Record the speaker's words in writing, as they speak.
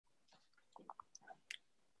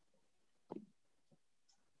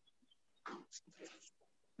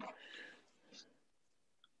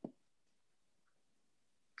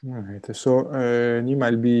All right. So, Nima,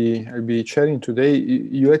 I'll be sharing today.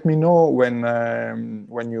 You let me know when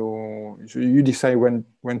you decide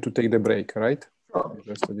when to take the break, right? Sure.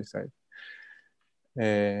 Just to decide.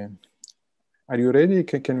 Are you ready?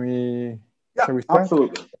 Can we? Yeah, Shall we start?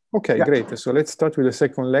 absolutely. Okay, Yeah. great. So let's start with the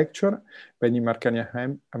second lecture. Nima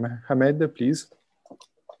Hamed, please.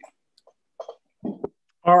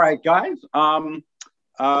 All right, guys.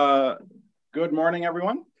 Good morning,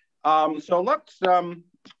 everyone. So let's.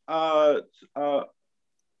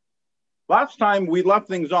 Last time we left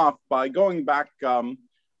things off by going back to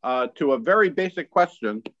a very basic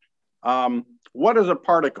question. What is a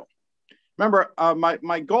particle? Remember,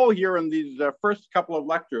 my goal here in these first couple of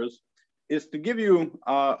lectures is to give you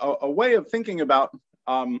a way of thinking about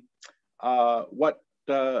what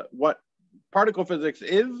particle physics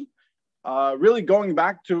is, really going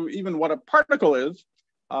back to even what a particle is,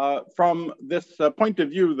 from this point of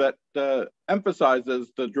view that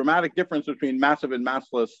emphasizes the dramatic difference between massive and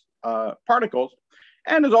massless particles,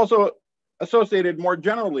 and is also associated more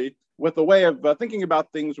generally with a way of thinking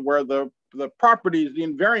about things where the properties, the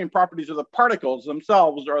invariant properties of the particles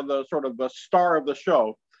themselves are the sort of the star of the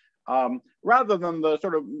show, rather than the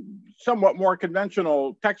sort of somewhat more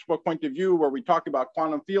conventional textbook point of view where we talk about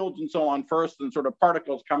quantum fields and so on first and sort of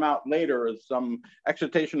particles come out later as some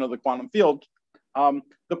excitation of the quantum field.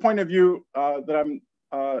 The point of view that I'm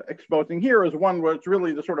exposing here is one where it's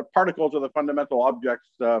really the sort of particles of the fundamental objects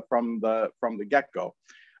from the get-go.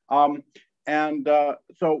 So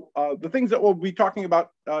the things that we'll be talking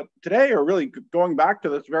about today are really going back to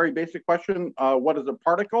this very basic question, what is a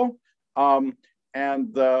particle?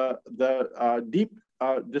 And the deep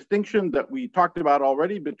distinction that we talked about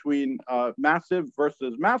already between massive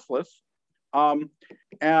versus massless.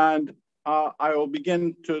 I will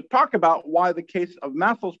begin to talk about why the case of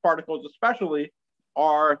massless particles especially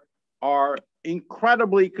are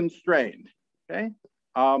incredibly constrained, okay?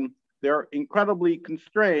 They're incredibly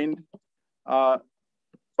constrained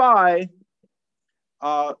by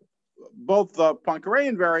both the Poincare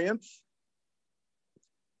invariance,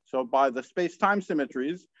 so by the space-time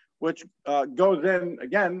symmetries, which goes in,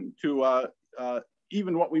 again, to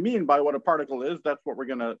even what we mean by what a particle is. That's what we're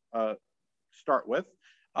going to start with.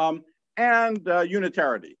 And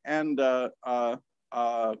unitarity and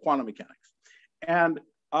quantum mechanics. And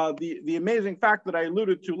the amazing fact that I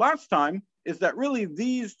alluded to last time is that really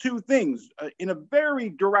these two things, in a very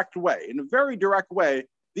direct way,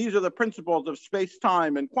 these are the principles of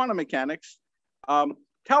space-time and quantum mechanics,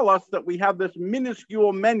 tell us that we have this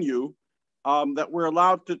minuscule menu that we're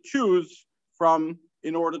allowed to choose from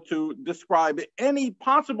in order to describe any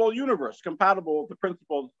possible universe compatible with the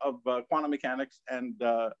principles of quantum mechanics and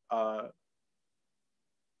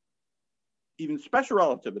even special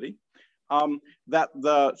relativity, that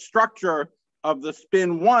the structure of the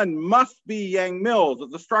spin 1 must be Yang-Mills, that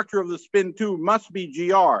the structure of the spin 2 must be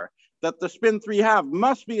GR, that the spin 3½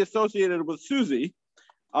 must be associated with SUSY.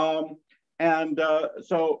 Now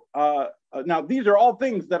these are all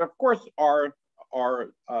things that, of course, are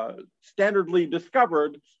standardly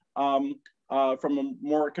discovered from a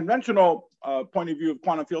more conventional point of view of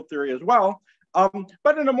quantum field theory as well,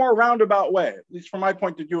 but in a more roundabout way, at least from my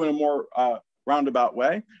point of view, in a more roundabout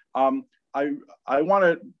way. I want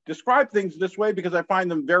to describe things this way because I find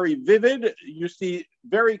them very vivid. You see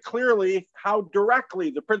very clearly how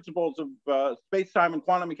directly the principles of space-time and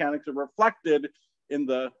quantum mechanics are reflected in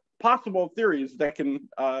the possible theories that can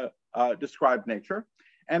describe nature.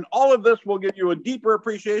 And all of this will give you a deeper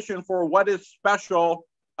appreciation for what is special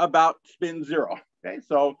about spin 0. Okay,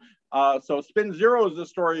 so spin 0 is the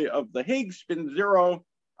story of the Higgs. Spin 0,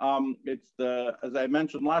 it's as I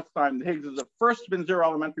mentioned last time, the Higgs is the first spin 0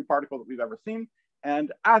 elementary particle that we've ever seen.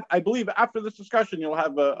 And I believe after this discussion, you'll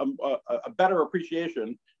have a better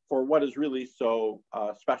appreciation for what is really so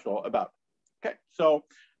special about it. Okay, so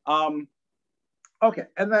okay,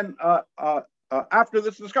 and then after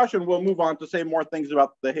this discussion, we'll move on to say more things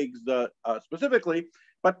about the Higgs specifically.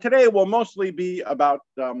 But today will mostly be about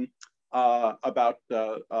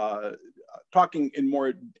talking in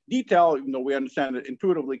more detail, even though we understand it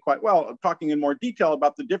intuitively quite well, talking in more detail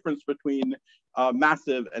about the difference between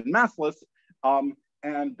massive and massless,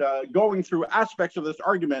 and going through aspects of this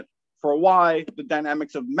argument for why the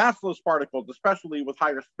dynamics of massless particles, especially with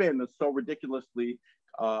higher spin, is so ridiculously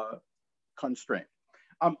constrained.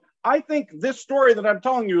 I think this story that I'm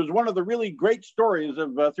telling you is one of the really great stories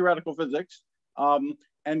of theoretical physics,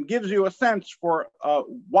 and gives you a sense for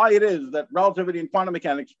why it is that relativity and quantum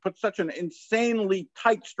mechanics put such an insanely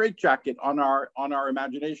tight straitjacket on our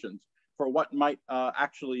imaginations for what might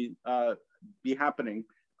actually be happening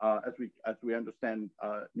as we understand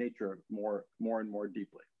nature more and more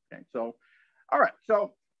deeply. Okay, so, all right,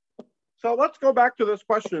 so let's go back to this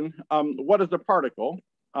question, what is a particle?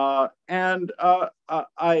 As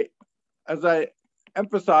I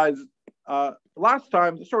emphasized last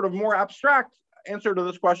time, the sort of more abstract answer to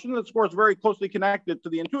this question, that's of course very closely connected to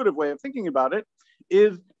the intuitive way of thinking about it,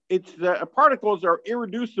 is particles are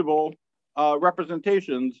irreducible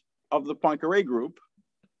representations of the Poincare group.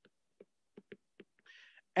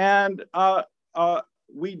 And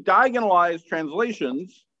we diagonalize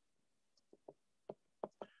translations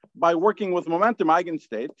by working with momentum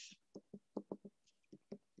eigenstates.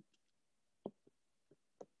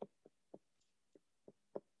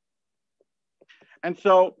 And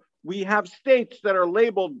so we have states that are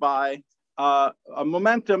labeled by a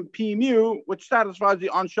momentum p mu, which satisfies the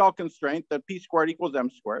on-shell constraint that p squared equals m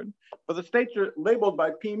squared. But the states are labeled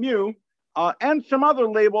by p mu and some other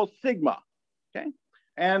label sigma. Okay,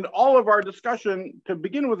 and all of our discussion to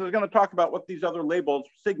begin with is going to talk about what these other labels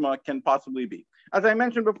sigma can possibly be. As I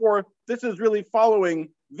mentioned before, this is really following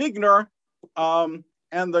Wigner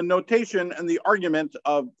and the notation and the argument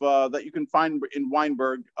of that you can find in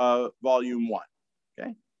Weinberg volume 1.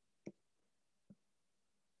 Okay.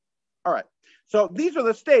 All right. So these are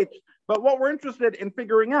the states, but what we're interested in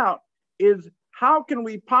figuring out is how can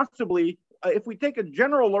we possibly, if we take a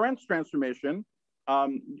general Lorentz transformation,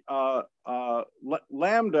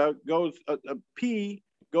 lambda goes, p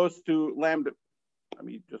goes to lambda. Let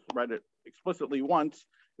me just write it explicitly once.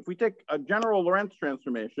 If we take a general Lorentz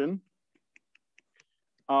transformation,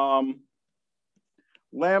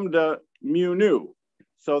 lambda mu nu,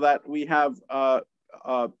 so that we have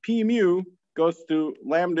p mu goes to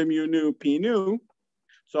lambda mu nu p nu.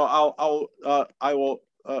 So I will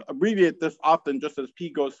abbreviate this often just as p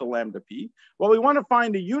goes to lambda p. Well, we want to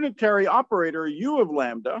find a unitary operator u of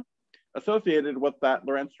lambda associated with that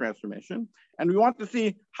Lorentz transformation, and we want to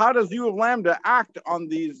see how does u of lambda act on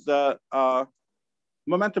these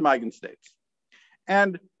momentum eigenstates.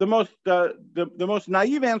 And the most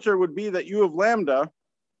naive answer would be that u of lambda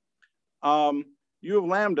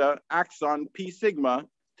acts on p sigma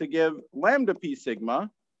to give lambda p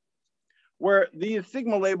sigma, where these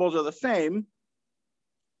sigma labels are the same.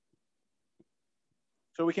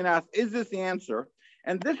 So we can ask, is this the answer?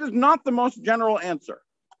 And this is not the most general answer.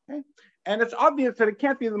 Okay? And it's obvious that it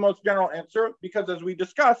can't be the most general answer because, as we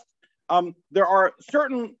discussed, there are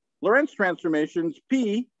certain Lorentz transformations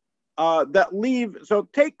P that leave, so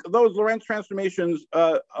take those Lorentz transformations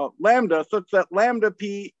lambda such that lambda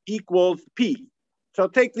P equals P. So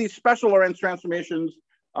take these special Lorentz transformations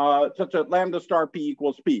such that lambda star P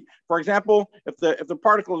equals P. For example, if the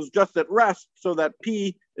particle is just at rest so that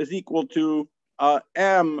P is equal to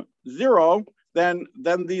m0, then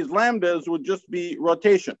these lambdas would just be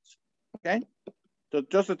rotations. Okay, so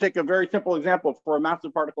just to take a very simple example for a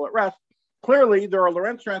massive particle at rest, clearly there are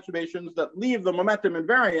Lorentz transformations that leave the momentum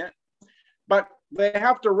invariant, but they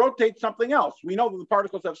have to rotate something else. We know that the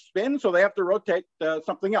particles have spin, so they have to rotate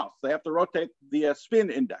something else. They have to rotate the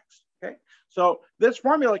spin index. Okay, so this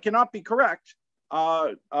formula cannot be correct.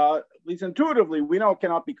 At least intuitively, we know it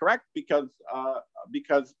cannot be correct because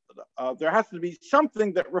there has to be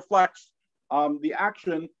something that reflects the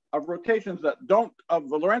action of rotations that don't, of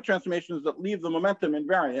the Lorentz transformations that leave the momentum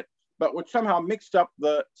invariant, but which somehow mixed up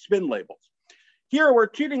the spin labels. Here we're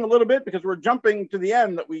cheating a little bit because we're jumping to the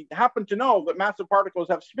end that we happen to know that massive particles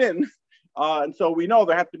have spin. And so we know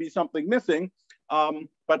there has to be something missing.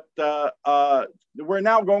 But we're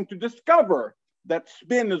now going to discover that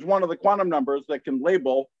spin is one of the quantum numbers that can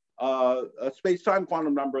label a space-time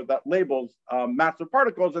quantum number that labels massive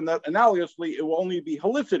particles, and that analogously, it will only be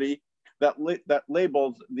helicity that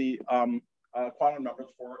labels the quantum numbers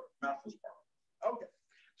for massive particles. Okay,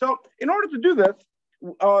 so in order to do this,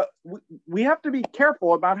 we have to be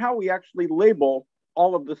careful about how we actually label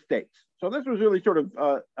all of the states. So this was really sort of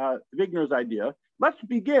Wigner's idea. Let's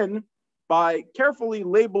begin by carefully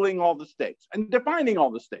labeling all the states and defining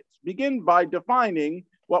all the states. Begin by defining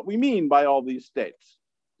what we mean by all these states.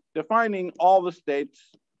 Defining all the states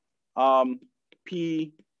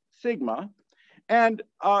P sigma. And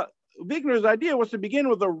Wigner's idea was to begin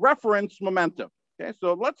with a reference momentum. Okay,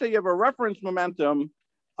 so let's say you have a reference momentum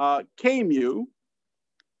K mu.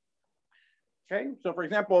 Okay, so for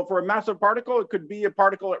example, for a massive particle, it could be a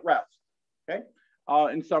particle at rest, okay,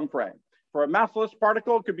 in some frame. For a massless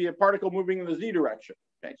particle, it could be a particle moving in the z direction.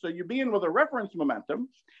 Okay, so you begin with a reference momentum,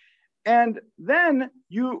 and then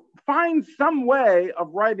you find some way of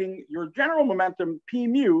writing your general momentum P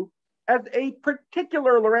mu as a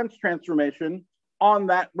particular Lorentz transformation on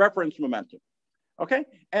that reference momentum. Okay,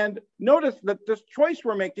 and notice that this choice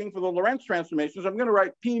we're making for the Lorentz transformations, I'm going to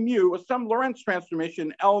write P mu with some Lorentz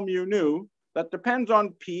transformation L mu nu that depends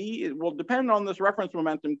on P. It will depend on this reference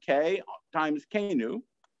momentum K times K nu,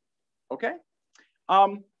 okay?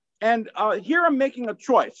 Here I'm making a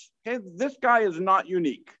choice, okay? This guy is not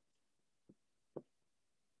unique.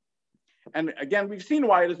 And again, we've seen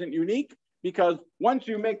why it isn't unique, because once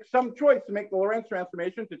you make some choice to make the Lorentz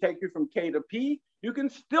transformation to take you from K to P, you can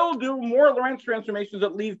still do more Lorentz transformations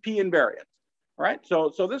that leave P invariant. All right,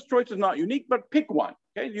 so this choice is not unique, but pick one.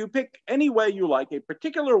 Okay, you pick any way you like, a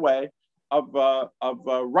particular way of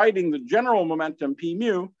writing the general momentum P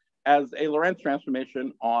mu as a Lorentz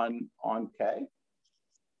transformation on K.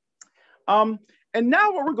 And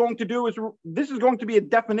now what we're going to do is, this is going to be a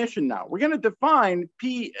definition now. We're going to define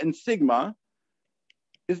P and sigma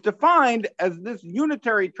is defined as this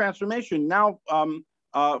unitary transformation now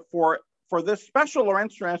for this special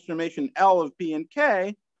Lorentz transformation L of P and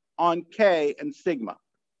K on K and sigma.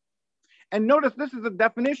 And notice this is a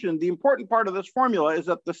definition. The important part of this formula is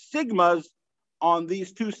that the sigmas on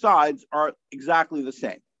these two sides are exactly the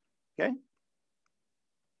same, okay?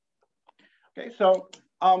 Okay, so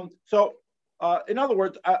in other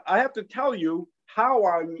words, I have to tell you how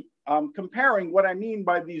I'm comparing what I mean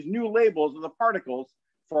by these new labels of the particles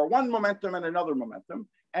for one momentum and another momentum.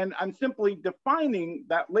 And I'm simply defining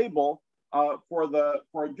that label for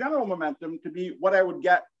a general momentum to be what I would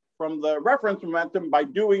get from the reference momentum by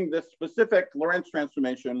doing this specific Lorentz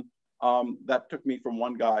transformation that took me from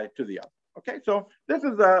one guy to the other. Okay, so this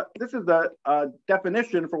is a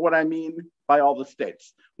definition for what I mean by all the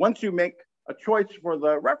states. Once you make a choice for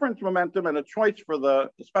the reference momentum and a choice for the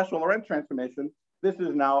special Lorentz transformation, this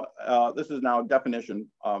is now a definition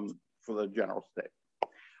for the general state.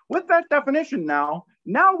 With that definition now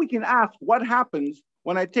we can ask what happens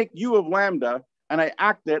when I take U of lambda and I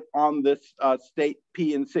act it on this state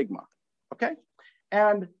P and sigma, okay?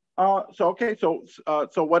 And so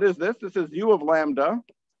what is this? This is U of lambda,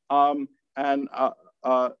 and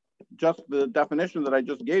just the definition that I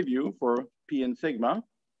just gave you for P and sigma,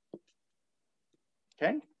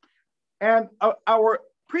 okay? And our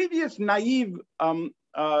previous naive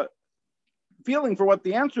feeling for what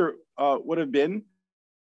the answer would have been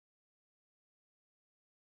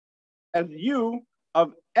as U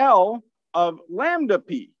of L of lambda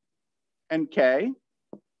P and K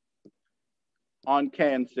on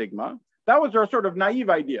K and sigma. That was our sort of naive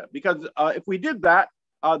idea, because if we did that,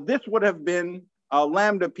 this would have been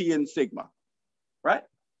lambda P and sigma, right?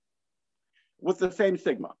 With the same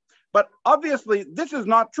sigma. But obviously, this is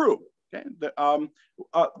not true. Okay?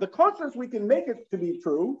 The closest we can make it to be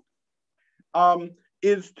true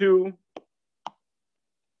is to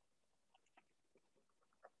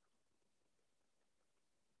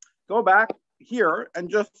go back here and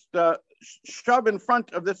just shove in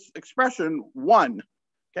front of this expression 1,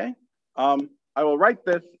 okay? I will write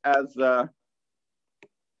this as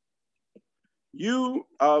U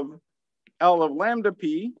of L of lambda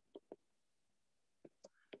P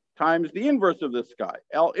times the inverse of this guy,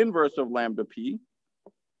 L inverse of lambda P,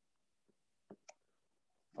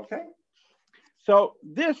 okay? So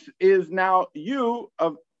this is now U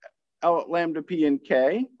of L lambda P and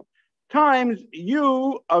K times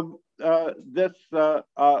U of this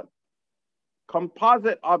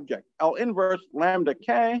composite object, L inverse lambda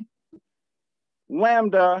K,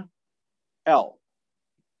 lambda L.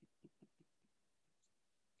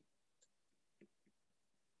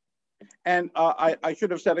 And I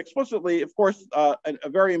should have said explicitly, of course, a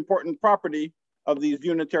very important property of these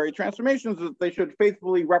unitary transformations is that they should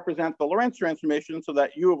faithfully represent the Lorentz transformation, so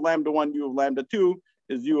that U of lambda 1, U of lambda 2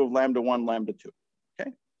 is U of lambda 1, lambda 2,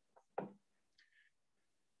 okay?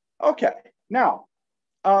 Okay, now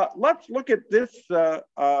let's look at this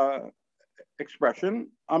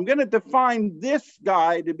expression. I'm going to define this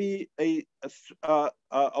guy to be a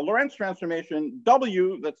Lorentz transformation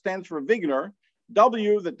W that stands for Wigner,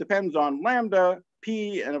 W that depends on lambda,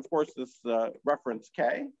 P, and of course this reference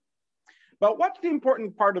K. But what's the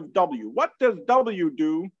important part of W? What does W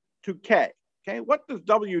do to K? Okay, what does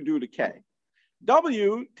W do to K?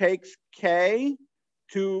 W takes K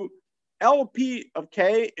to LP of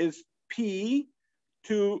K is P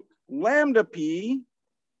to lambda P,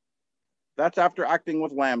 that's after acting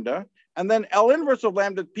with lambda, and then L inverse of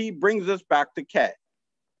lambda P brings us back to K,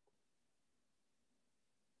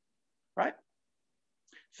 right?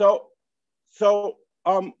 So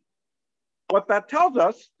what that tells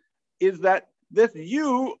us is that this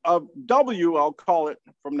U of W, I'll call it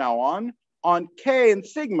from now on K and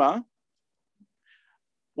sigma,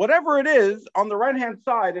 whatever it is, on the right-hand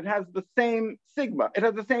side, it has the same sigma. It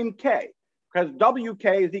has the same K, because WK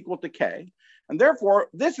is equal to K. And therefore,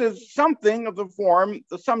 this is something of the form,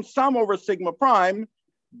 the sum over sigma prime,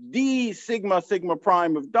 d sigma sigma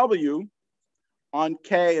prime of W on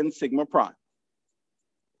K and sigma prime.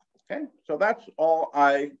 Okay, so that's all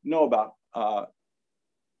I know about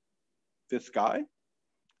this guy.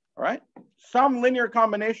 All right, some linear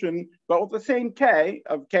combination, but with the same K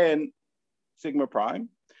of K and sigma prime.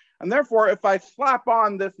 And therefore, if I slap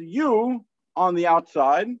on this U on the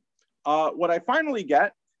outside, what I finally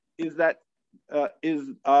get is that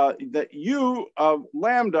that U of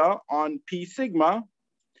lambda on P sigma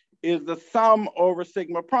is the sum over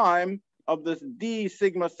sigma prime of this D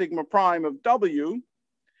sigma sigma prime of W.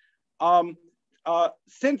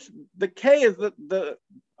 Since the K is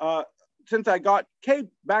since I got K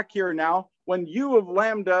back here now, when U of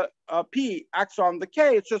lambda P acts on the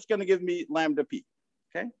K, it's just going to give me lambda P.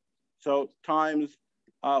 Okay, so times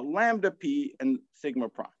lambda P and sigma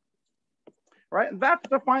prime. Right, and that's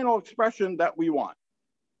the final expression that we want.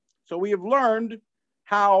 So we have learned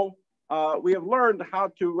how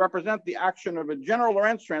to represent the action of a general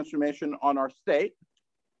Lorentz transformation on our state.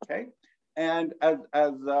 Okay, and as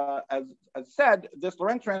said, this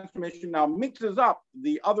Lorentz transformation now mixes up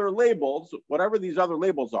the other labels, whatever these other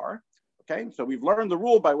labels are. Okay, so we've learned the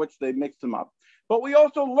rule by which they mix them up, but we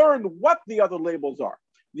also learned what the other labels are.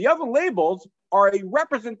 The other labels are a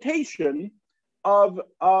representation of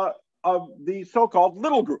the so-called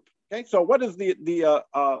little group. Okay, so what is the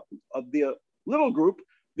little group?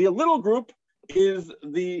 The little group is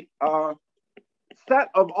the set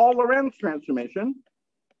of all Lorentz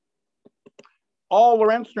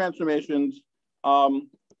transformations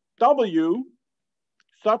W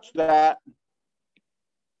such that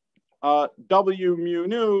W mu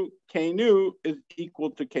nu K nu is equal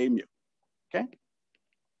to K mu. Okay.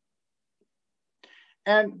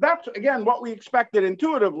 And that's, again, what we expected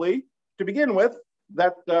intuitively to begin with,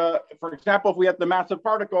 that, for example, if we had the massive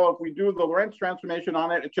particle, if we do the Lorentz transformation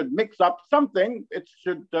on it, it should mix up something. It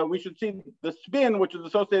should, we should see the spin, which is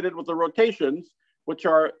associated with the rotations, which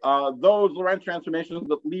are those Lorentz transformations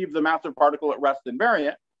that leave the massive particle at rest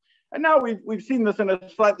invariant. And now we've seen this in a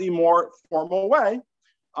slightly more formal way.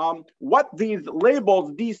 What these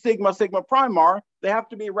labels D sigma sigma prime are, they have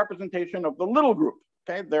to be a representation of the little group.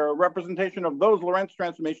 Okay, they're a representation of those Lorentz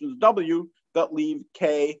transformations W that leave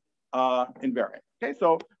K invariant. Okay,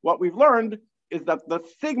 so what we've learned is that the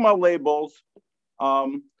sigma labels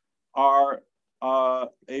are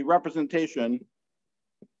a representation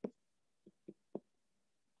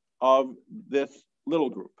of this little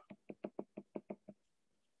group.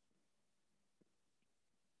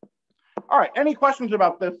 All right, any questions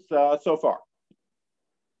about this so far?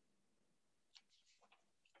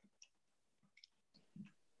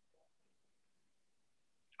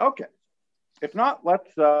 Okay, if not,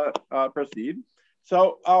 let's proceed.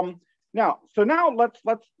 So now let's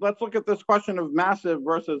look at this question of massive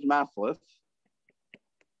versus massless.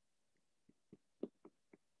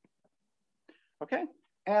 Okay,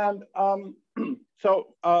 and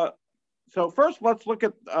so first let's look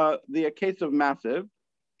at the case of massive,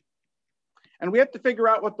 and we have to figure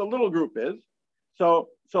out what the little group is. So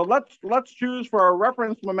let's choose for our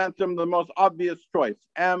reference momentum the most obvious choice,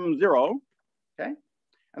 M0. Okay.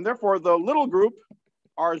 And therefore, the little group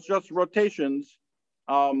are just rotations,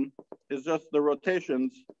 is just the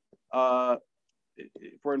rotations. For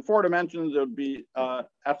in 4 dimensions, it would be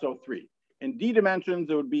SO3. In D dimensions,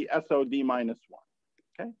 it would be SOD minus 1.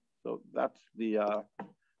 Okay, so that's the,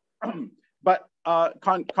 but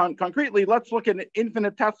concretely, let's look at an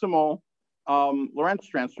infinitesimal Lorentz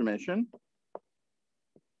transformation.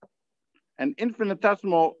 An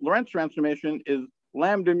infinitesimal Lorentz transformation is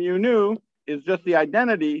lambda mu nu is just the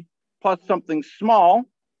identity plus something small.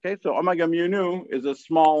 Okay, so omega mu nu is a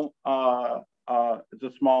small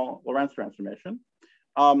Lorentz transformation.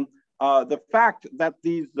 The fact that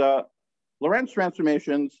these Lorentz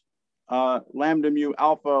transformations, lambda mu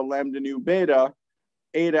alpha, lambda nu beta,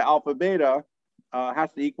 eta alpha beta,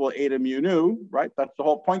 has to equal eta mu nu, right? That's the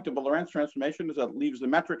whole point of a Lorentz transformation, is that it leaves the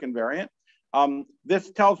metric invariant. This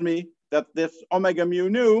tells me that this omega mu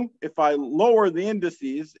nu, if I lower the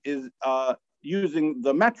indices, is using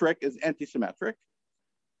the metric, is antisymmetric.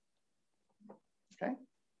 Okay.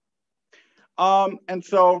 And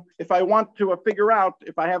so if I want to figure out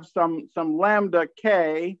if I have some lambda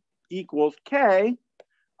k equals k,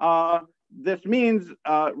 this means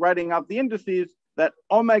writing out the indices that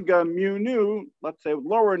omega mu nu, let's say with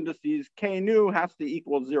lower indices, k nu has to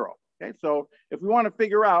equal 0. Okay, so if we want to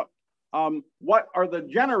figure out what are the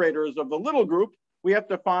generators of the little group, we have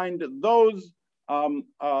to find those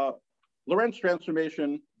Lorentz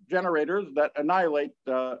transformation generators that annihilate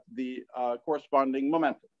the corresponding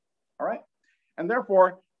momentum. All right, and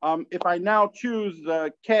therefore, if I now choose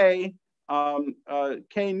k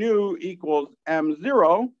nu equals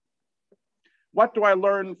m0, what do I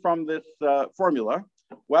learn from this formula?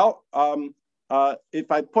 Well,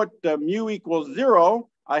 if I put mu equals 0,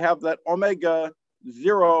 I have that omega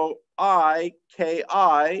 0 I ki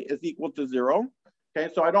is equal to 0.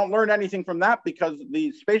 Okay, so I don't learn anything from that because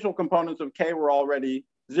the spatial components of k were already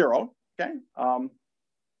 0. Okay,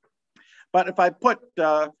 but if I put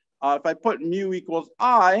mu equals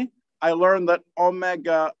I learn that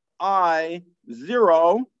omega I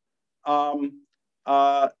 0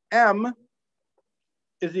 m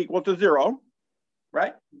is equal to 0,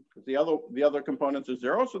 right? Because the other components are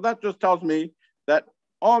 0. So that just tells me that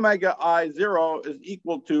omega I 0 is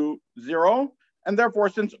equal to 0. And therefore,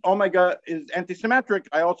 since omega is antisymmetric,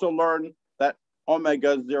 I also learn that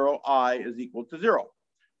omega 0 I is equal to 0.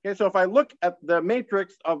 Okay, so if I look at the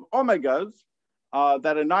matrix of omegas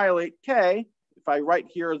that annihilate k, if I write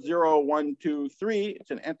here 0, 1, 2, 3, it's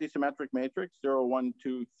an antisymmetric matrix, 0, 1,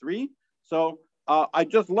 2, 3. So I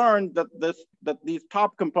just learned that these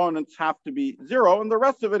top components have to be 0, and the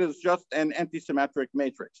rest of it is just an antisymmetric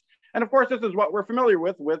matrix. And of course, this is what we're familiar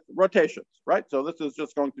with rotations, right? So this is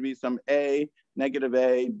just going to be some A, negative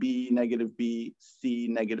A, B, negative B, C,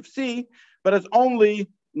 negative C, but it's only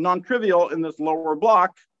non-trivial in this lower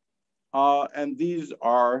block, and these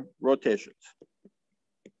are rotations.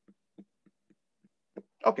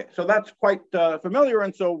 Okay, so that's quite familiar,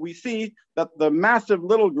 and so we see that the massive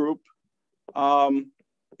little group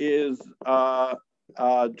is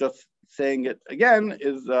just saying it again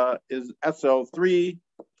is SO3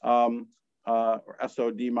 or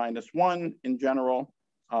SOD minus 1 in general,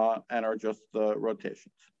 and are just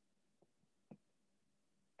rotations.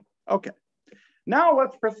 Okay, now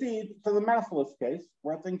let's proceed to the massless case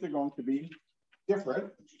where things are going to be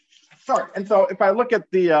different. Sorry, and so if I look at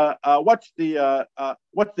the what's the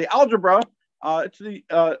algebra? It's the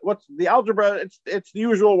algebra? It's the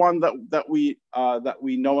usual one that we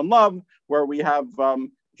know and love, where we have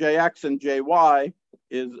Jx and Jy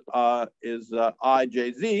is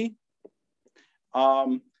IJZ,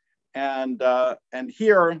 and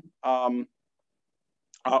here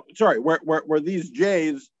sorry, where these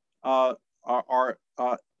J's are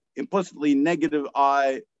implicitly negative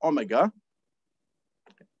I omega.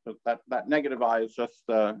 So that negative I is just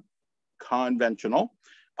conventional.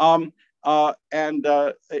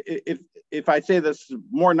 If I say this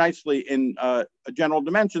more nicely in general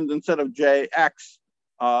dimensions, instead of Jx,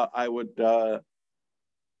 I would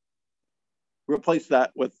replace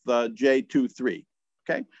that with J23.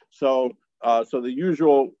 Okay, so so the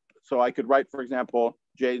usual, so I could write, for example,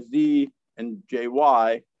 Jz and Jy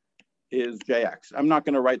is Jx. I'm not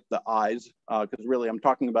going to write the i's because really I'm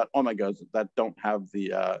talking about omegas that don't have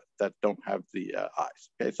the i's.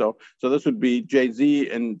 Okay, so this would be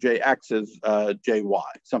Jz and Jx is Jy,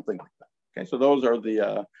 something like that. Okay, so those are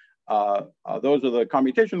the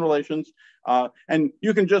commutation relations, and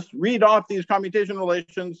you can just read off these commutation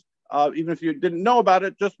relations even if you didn't know about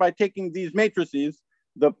it, just by taking these matrices.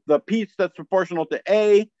 The piece that's proportional to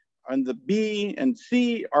A and the B and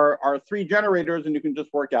C are three generators, and you can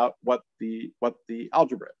just work out what the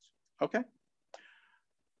algebra is. Okay.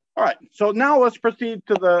 All right. So now let's proceed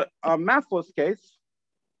to the massless case.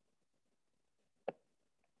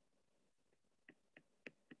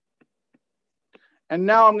 And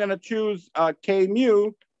now I'm going to choose K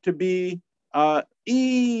mu to be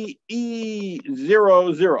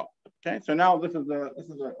E00. Okay. So now this is a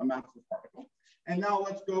massless particle. And now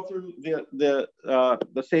let's go through the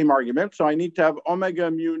same argument. So I need to have omega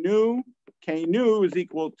mu nu, K nu is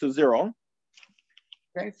equal to 0.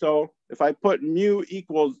 Okay, so if I put mu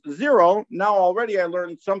equals 0, now already I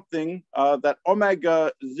learned something that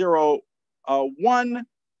omega 0, 1,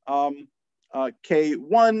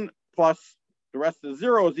 K1 plus the rest of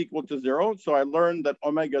 0 is equal to 0. So I learned that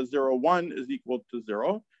omega 0, 1 is equal to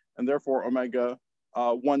 0, and therefore omega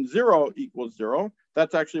 1, 0 equals 0.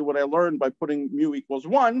 That's actually what I learned by putting mu equals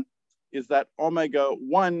 1, is that omega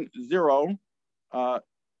 1, 0,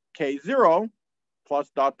 K0 plus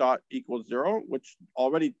dot dot equals 0, which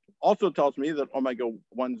already also tells me that omega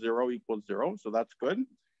 1, 0 equals 0. So that's good.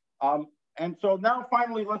 And so now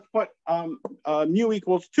finally, let's put mu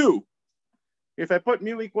equals 2. If I put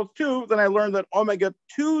mu equals 2, then I learned that omega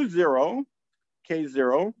 2, 0,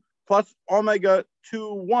 K0 plus omega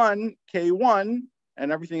 2, 1, K1, and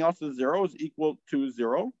everything else is 0, is equal to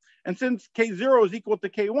 0. And since K0 is equal to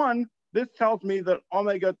K1, this tells me that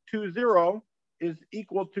omega 2, 0 is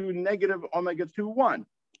equal to negative omega 2, 1.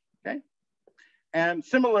 Okay. And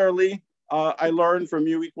similarly, I learned from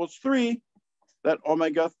mu equals 3 that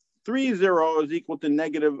omega 3, 0 is equal to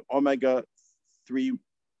negative omega 3,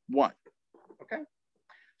 1. Okay.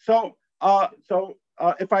 So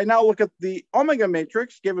if I now look at the omega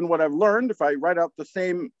matrix, given what I've learned, if I write out the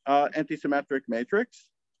same antisymmetric matrix,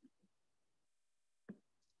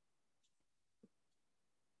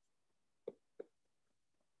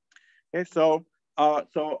 okay, so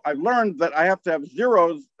I've learned that I have to have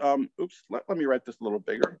zeros. Oops, let me write this a little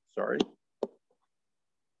bigger. Sorry.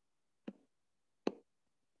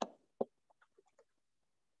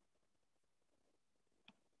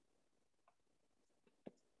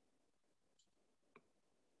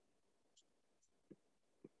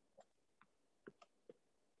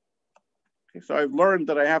 Okay, so I've learned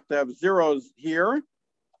that I have to have zeros here.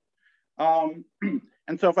 And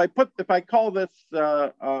so if I call this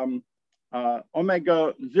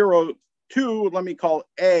omega 02, let me call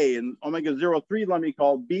A, and omega 03, let me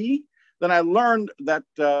call B, then I learned that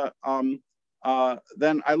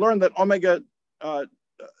omega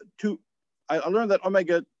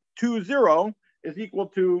 20 is equal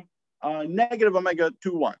to negative omega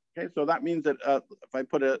 21. Okay, so that means that if I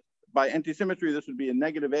put it by antisymmetry, this would be a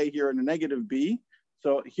negative A here and a negative B.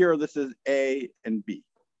 So here this is A and B.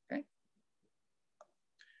 Okay.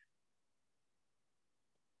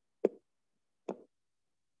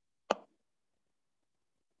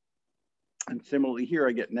 And similarly here,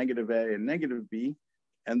 I get negative A and negative B.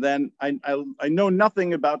 And then I know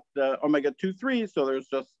nothing about omega 23, so there's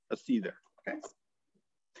just a C there. Okay.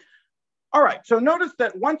 All right, so notice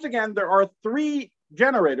that once again, there are three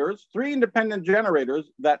independent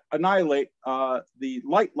generators that annihilate the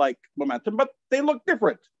light-like momentum, but they look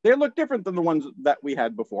different. They look different than the ones that we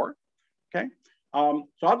had before, okay? So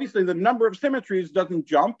obviously the number of symmetries doesn't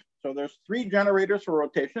jump. So there's three generators for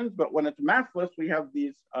rotations, but when it's massless, we have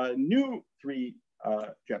these new three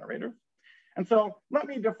generators. And so let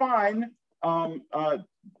me define, I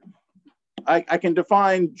can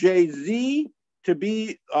define JZ to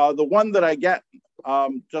be the one that I get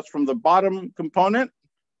just from the bottom component,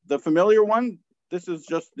 the familiar one. This is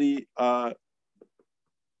just the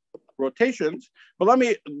rotations, but let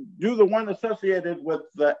me do the one associated with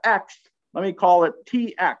the X. Let me call it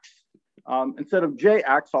TX. Instead of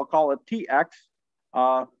JX, I'll call it TX,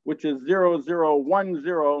 which is 0, 0, 1,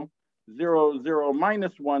 0, 0, 0,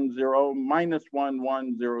 minus 1, 0, minus 1,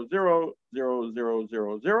 1, 0, 0, 0, 0,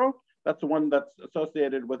 0, 0. That's the one that's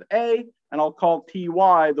associated with A, and I'll call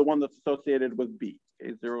TY the one that's associated with B.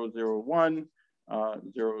 Okay, 0, 0, 1,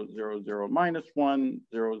 0, 0, 0, minus 1,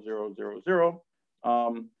 0, 0, 0, 0.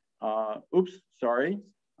 Oops, sorry.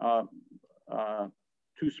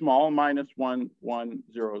 Too small, minus 1, 1,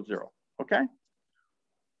 0, 0. Okay?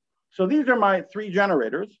 So these are my three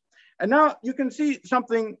generators. And now you can see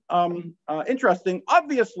something interesting.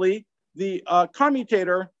 Obviously, the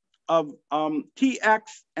commutator of TX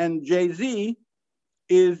and JZ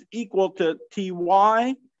is equal to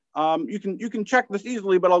TY. You can check this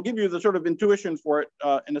easily, but I'll give you the sort of intuition for it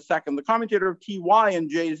in a second. The commutator of TY and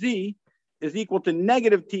JZ is equal to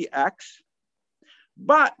negative TX.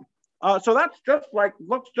 But so that's just like,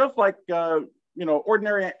 looks just like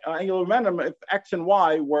ordinary angular momentum if X and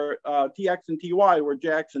Y were TX and TY were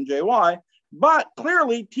JX and JY. But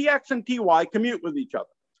clearly TX and TY commute with each other.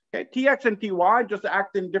 Okay, TX and TY just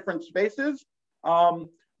act in different spaces. So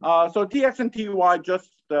TX and TY just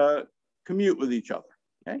commute with each other.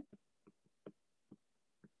 Okay.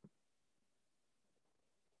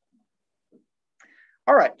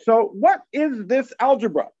 All right. So what is this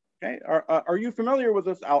algebra? Okay. Are you familiar with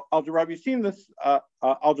this algebra? Have you seen this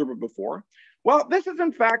algebra before? Well, this is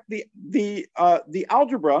in fact the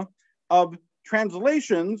algebra of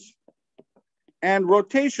translations and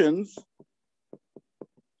rotations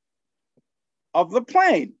of the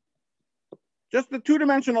plane, just the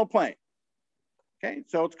two-dimensional plane. Okay,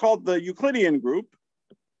 so it's called the Euclidean group.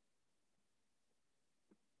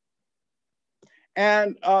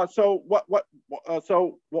 And so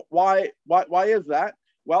why is that?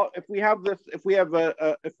 Well, if we have the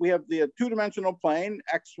two-dimensional plane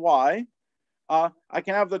XY, I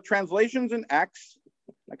can have the translations in X,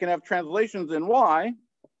 I can have translations in Y,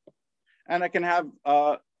 and I can have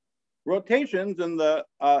rotations in the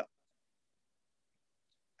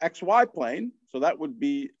XY plane. So that would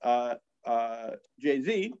be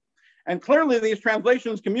JZ. And clearly these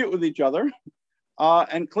translations commute with each other.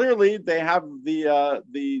 And clearly they have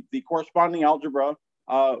the corresponding algebra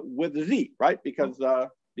with Z, right? Because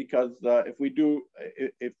if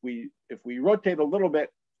we rotate a little bit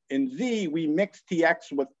in Z, we mix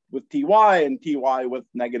TX with TY and TY with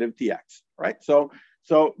negative TX, right? So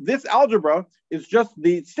this algebra is just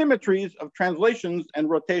the symmetries of translations and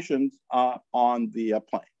rotations on the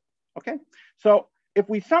plane. Okay, so if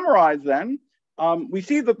we summarize then, we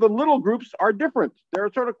see that the little groups are different. They're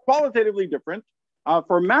sort of qualitatively different.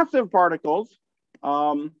 For massive particles,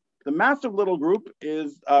 The massive little group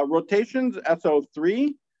is rotations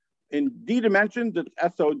SO3. In d dimensions, it's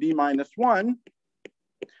SOD minus 1.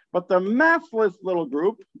 But the massless little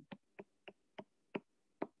group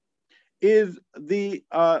is the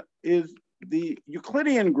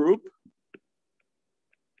Euclidean group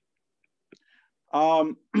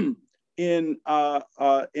in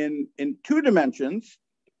 2 dimensions.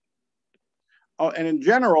 And in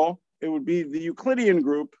general, it would be the Euclidean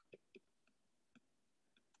group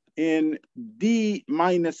in d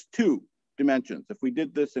minus 2 dimensions. If we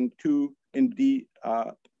did this in d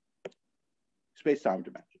space-time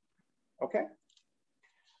dimensions. Okay.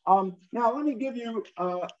 Now let me give you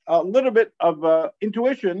a little bit of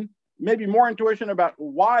intuition, maybe more intuition about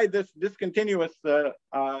why this discontinuous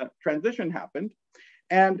transition happened.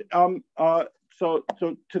 And so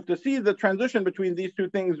to see the transition between these two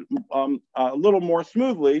things a little more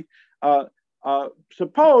smoothly,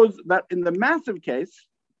 suppose that in the massive case,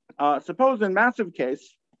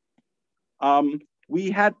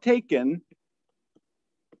 we had taken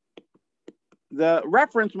the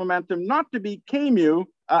reference momentum not to be k mu,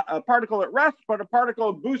 a particle at rest, but a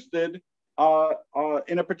particle boosted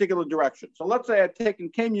in a particular direction. So let's say I've taken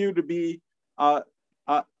k mu to be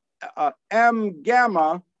m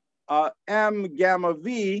gamma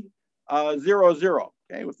v 0, 0.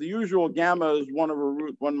 Okay, with the usual gamma is 1 over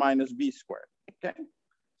root 1 minus v squared. Okay,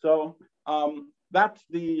 so that's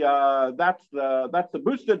the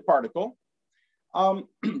boosted particle.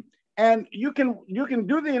 And you can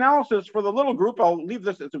do the analysis for the little group. I'll leave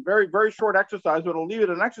this. It's a very, very short exercise, but I'll leave it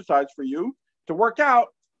an exercise for you to work out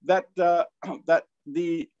that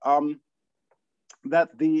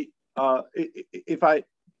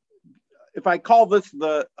if I call this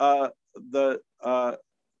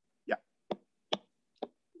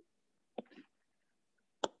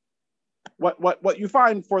what you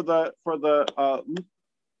find for the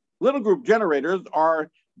little group generators are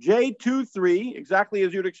J23, exactly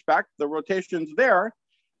as you'd expect, the rotations there.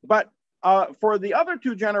 But for the other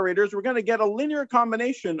two generators, we're going to get a linear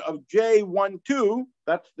combination of J12,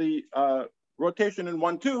 that's the rotation in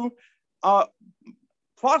 1, 2,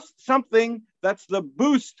 plus something that's the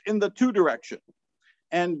boost in the 2 direction.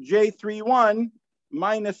 And J31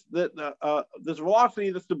 minus this velocity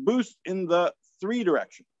that's the boost in the 3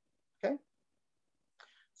 direction. Okay.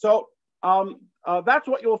 So that's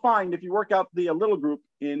what you'll find if you work out the little group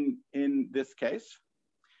in this case.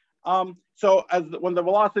 So when the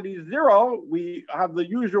velocity is 0, we have the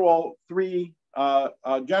usual 3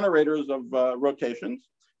 generators of rotations.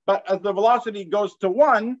 But as the velocity goes to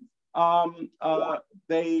 1,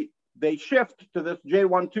 they shift to this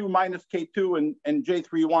J12 minus K2 and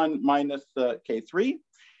J31 minus K3.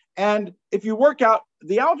 And if you work out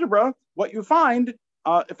the algebra, what you find,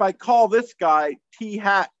 if I call this guy T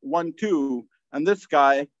hat 1, 2, and this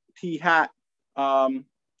guy T hat 2,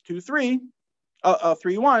 3,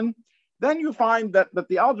 3, 1, then you find that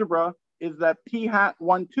the algebra is that T hat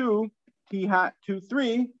 1, 2, T hat 2,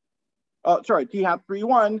 3, T hat 3,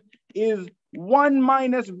 1 is 1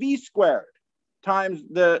 minus V squared times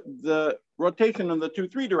the rotation in the 2,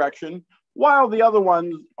 3 direction, while the other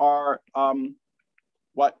ones are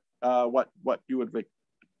what you would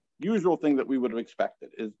usual thing that we would have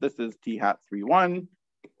expected is this is T hat 3, 1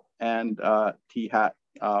 and T hat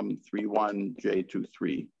 3, 1 J2,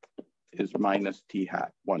 3 is minus T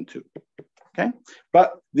hat 1, 2. Okay,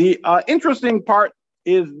 but the interesting part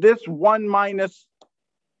is this 1 minus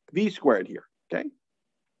V squared here. Okay,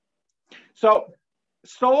 so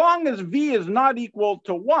long as V is not equal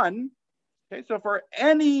to 1, okay, so for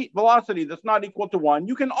any velocity that's not equal to 1,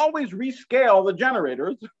 you can always rescale the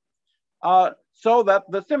generators so that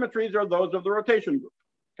the symmetries are those of the rotation group.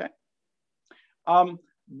 Okay,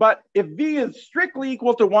 but if V is strictly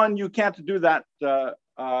equal to 1, you can't do that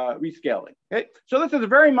rescaling. Okay, so this is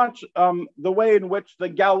very much the way in which the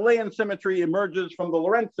Galilean symmetry emerges from the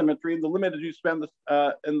Lorentz symmetry, the limit as you spend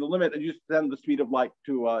the speed of light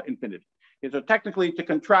to infinity. Okay, so technically, it's a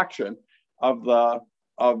contraction of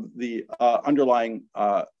the underlying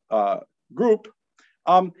group.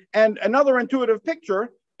 And another intuitive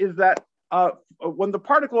picture is that when the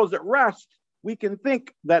particle is at rest, we can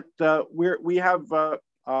think that we have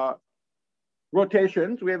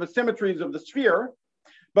rotations, we have asymmetries of the sphere.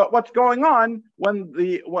 But what's going on when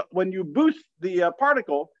you boost the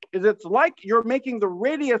particle is it's like you're making the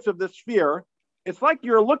radius of the sphere. It's like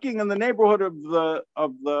you're looking in the neighborhood of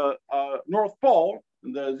the North Pole,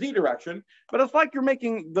 in the z direction, but it's like you're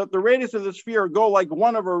making the radius of the sphere go like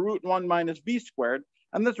 1 over root 1 minus v squared,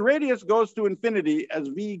 and this radius goes to infinity as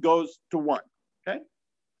v goes to 1. Okay,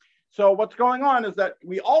 so what's going on is that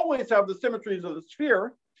we always have the symmetries of the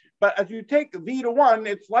sphere, But as you take V to 1,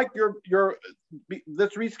 it's like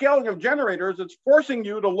this rescaling of generators, it's forcing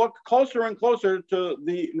you to look closer and closer to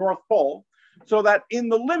the North Pole, so that in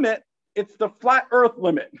the limit, it's the flat Earth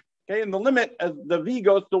limit. Okay, in the limit, as the V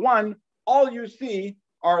goes to 1, all you see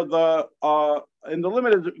are in the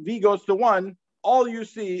limit as V goes to 1, all you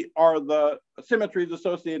see are the symmetries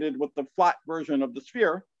associated with the flat version of the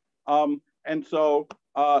sphere. And so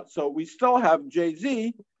we still have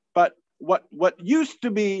JZ, but what used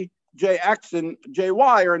to be JX and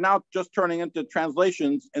JY are now just turning into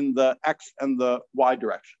translations in the X and the Y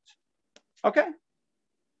directions. Okay.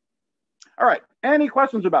 All right. Any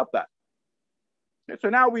questions about that? Okay, so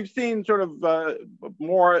now we've seen sort of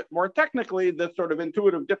more technically this sort of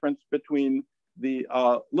intuitive difference between the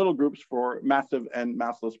little groups for massive and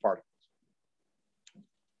massless particles.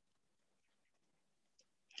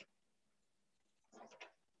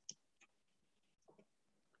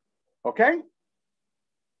 Okay.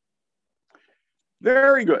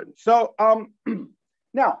 Very good. So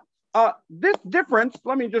now this difference,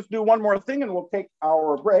 let me just do one more thing and we'll take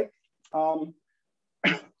our break.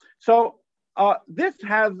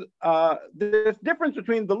 This difference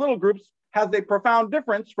between the little groups has a profound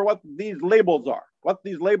difference for what these labels are, what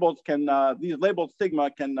these labels sigma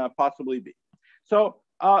can possibly be. So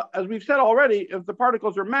as we've said already, if the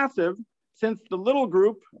particles are massive, since the little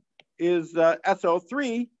group is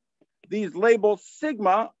SO3, these labels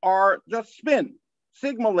sigma are just spin.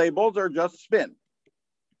 Sigma labels are just spin.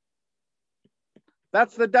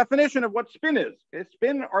 That's the definition of what spin is. Okay?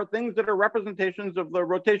 Spin are things that are representations of the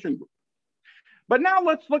rotation group. But now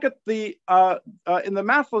let's look at the, in the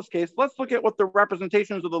massless case, let's look at what the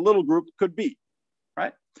representations of the little group could be,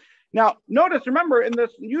 right? Now, notice, remember, in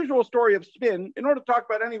this usual story of spin, in order to talk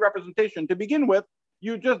about any representation, to begin with,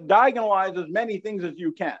 you just diagonalize as many things as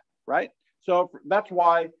you can, right? So that's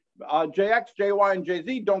why JX, JY, and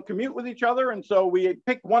JZ don't commute with each other, and so we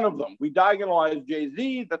pick one of them. We diagonalize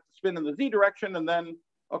JZ, that's the spin in the Z direction, and then,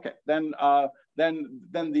 okay, then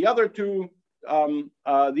the other two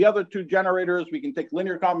generators, we can take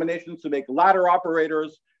linear combinations to make ladder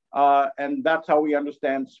operators, and that's how we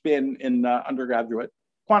understand spin in undergraduate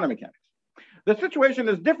quantum mechanics. The situation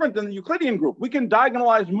is different than the Euclidean group. We can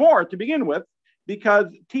diagonalize more to begin with because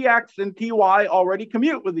Tx and Ty already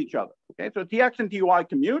commute with each other. Okay, so Tx and Ty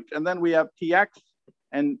commute, and then we have Tx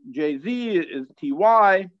and Jz is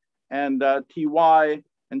Ty, and Ty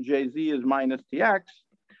and Jz is minus Tx.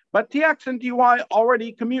 But Tx and Ty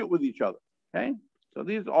already commute with each other. Okay, so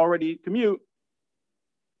these already commute.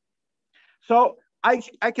 So I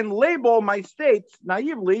can label my states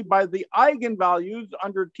naively by the eigenvalues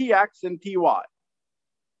under Tx and Ty.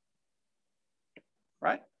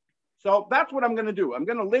 Right? So that's what I'm going to do. I'm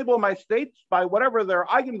going to label my states by whatever their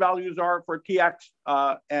eigenvalues are for Tx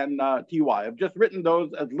and Ty. I've just written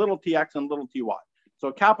those as little tx and little ty.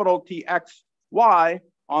 So capital Txy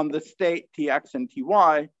on the state Tx and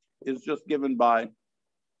Ty is just given by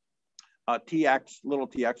Tx, little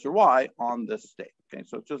tx or y on this state. Okay,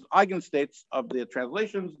 so it's just eigenstates of the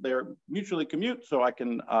translations. They're mutually commute, so I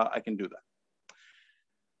can do that.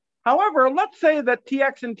 However, let's say that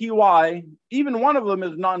Tx and Ty, even one of them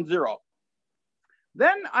is non-zero.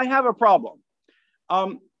 Then I have a problem.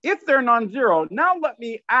 If they're non-zero, now let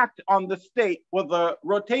me act on the state with a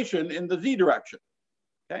rotation in the Z direction.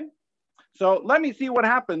 Okay, so let me see what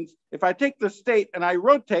happens if I take the state and I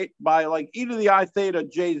rotate by like e to the I theta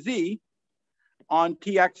Jz on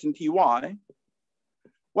Tx and Ty.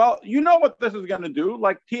 Well, you know what this is going to do.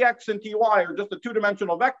 Like Tx and Ty are just a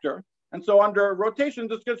two-dimensional vector. And so under rotation,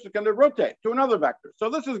 this is going to rotate to another vector. So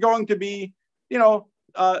this is going to be,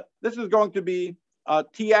 this is going to be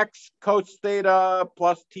Tx cos theta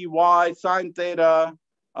plus Ty sine theta,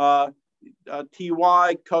 Ty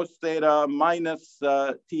cos theta minus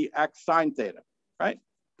Tx sine theta, right?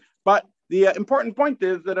 But the important point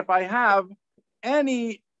is that if I have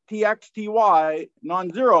any Tx, Ty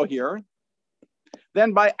non-zero here,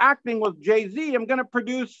 then by acting with Jz, I'm going to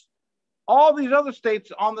produce all these other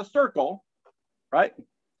states on the circle, right?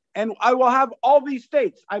 And I will have all these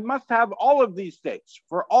states. I must have all of these states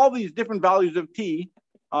for all these different values of t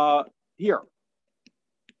here.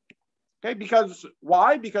 Okay, because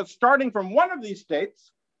why? Because starting from one of these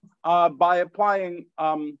states, by applying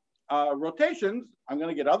rotations, I'm going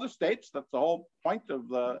to get other states. That's the whole point of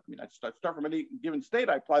the, I start from any given state,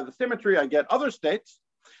 I apply the symmetry, I get other states.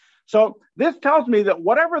 So this tells me that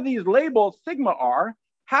whatever these labels sigma are,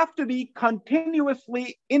 have to be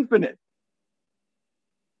continuously infinite.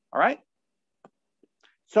 All right.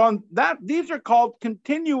 So these are called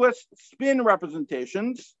continuous spin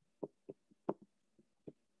representations.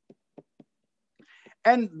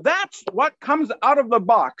 And that's what comes out of the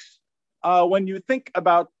box when you think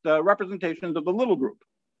about representations of the little group.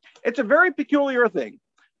 It's a very peculiar thing,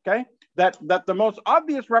 okay? That the most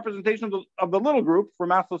obvious representations of the little group for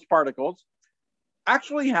massless particles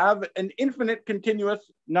actually have an infinite continuous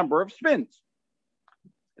number of spins.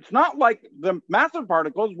 It's not like the massive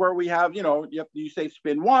particles where we have, you say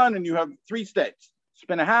spin 1 and you have 3 states.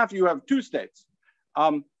 Spin a half, you have 2 states.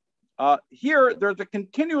 Here, there's a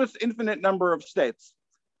continuous infinite number of states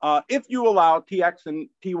if you allow Tx and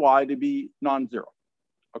Ty to be non-zero,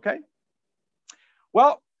 okay?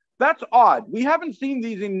 Well, that's odd. We haven't seen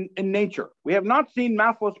these in nature. We have not seen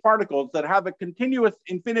massless particles that have a continuous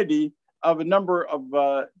infinity of a number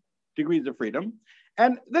of degrees of freedom.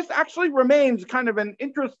 And this actually remains kind of an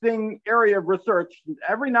interesting area of research.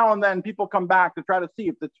 Every now and then people come back to try to see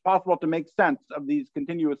if it's possible to make sense of these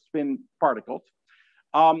continuous spin particles.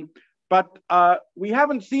 But we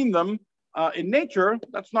haven't seen them in nature.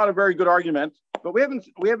 That's not a very good argument, but we haven't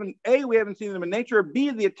seen them in nature.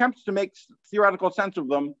 B, the attempts to make theoretical sense of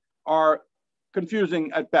them are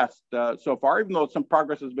confusing at best so far, even though some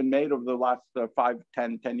progress has been made over the last 5,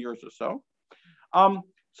 10 years or so.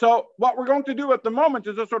 So what we're going to do at the moment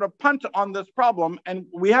is just sort of punt on this problem, and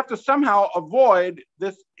we have to somehow avoid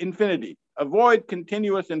this infinity, avoid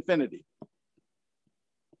continuous infinity.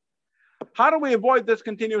 How do we avoid this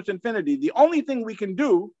continuous infinity? The only thing we can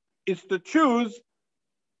do is to choose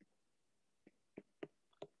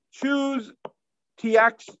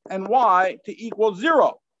Tx and y to equal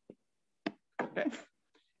 0. Okay?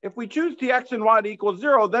 If we choose Tx and y to equal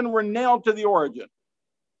 0, then we're nailed to the origin.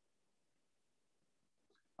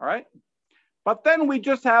 All right? But then we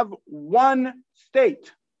just have one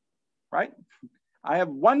state, right? I have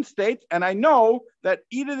one state, and I know that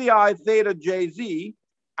e to the I theta jz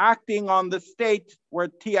acting on the state where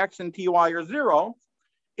Tx and Ty are 0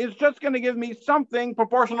 is just going to give me something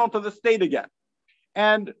proportional to the state again.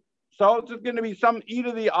 And so it's just going to be some e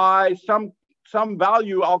to the I, some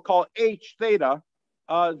value I'll call h theta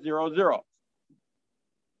 0, 0,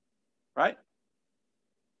 right?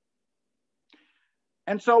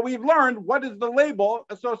 And so we've learned what is the label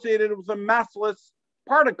associated with a massless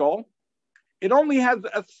particle. It only has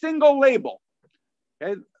a single label,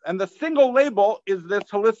 okay? And the single label is this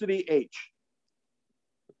helicity h.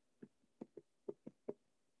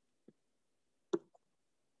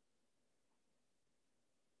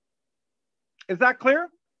 Is that clear?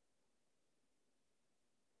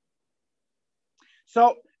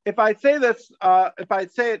 So if I say this, if I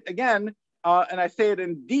say it again, and I say it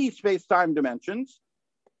in d space-time dimensions,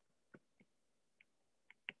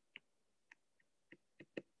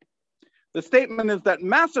 the statement is that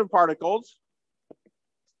massive particles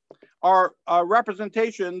are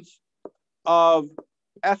representations of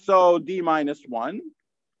SOD minus 1.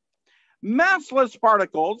 Massless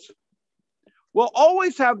particles will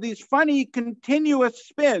always have these funny continuous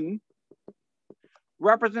spin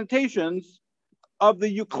representations of the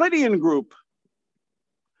Euclidean group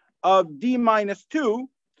of d minus 2.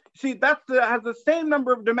 See, that has the same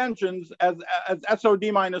number of dimensions as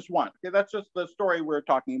SOD minus 1. Okay, that's just the story we're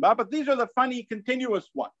talking about, but these are the funny continuous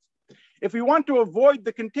ones. If we want to avoid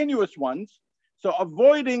the continuous ones, so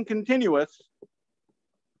avoiding continuous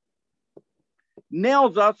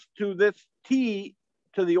nails us to this t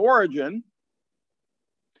to the origin,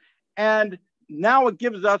 and now it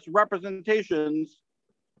gives us representations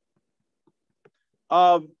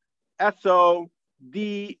of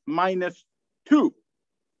SOD minus 2.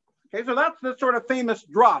 Okay, so that's the sort of famous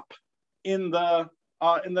drop in the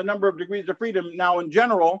number of degrees of freedom now in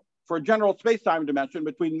general for a general space-time dimension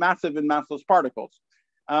between massive and massless particles.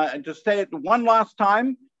 And to say it one last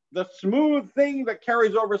time, the smooth thing that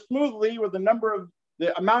carries over smoothly with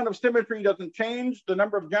the amount of symmetry doesn't change, the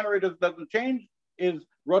number of generators doesn't change, is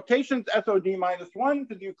rotations SOD minus 1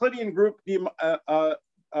 to the Euclidean group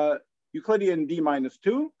Euclidean d minus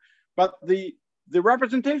 2. But the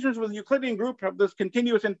representations with the Euclidean group have this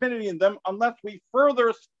continuous infinity in them unless we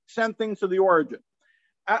further send things to the origin.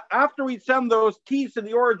 After we send those t's to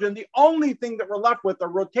the origin, the only thing that we're left with are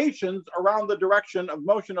rotations around the direction of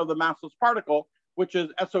motion of the massless particle, which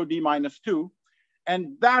is SOD minus 2.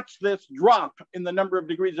 And that's this drop in the number of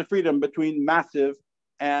degrees of freedom between massive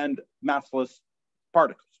and massless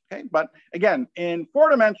particles. Okay, but again, in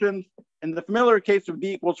 4 dimensions, in the familiar case of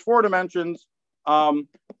d equals 4 dimensions,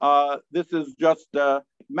 this is just a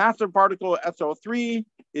massive particle. SO3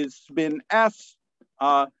 is spin s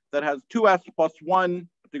that has 2s plus 1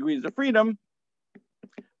 degrees of freedom.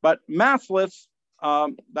 But massless,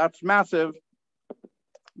 that's massive.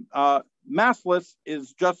 Massless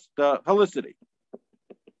is just helicity.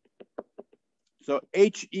 So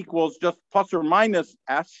H equals just plus or minus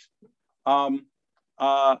S. And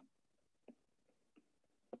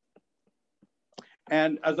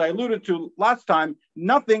as I alluded to last time,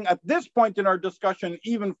 nothing at this point in our discussion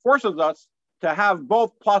even forces us to have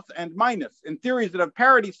both plus and minus. In theories that have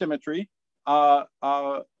parity symmetry, or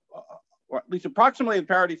at least approximately in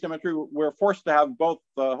parity symmetry, we're forced to have both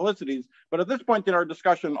helicities. But at this point in our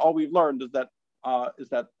discussion, all we've learned is that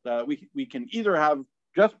we can either have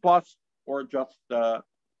just plus or just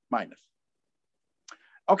minus.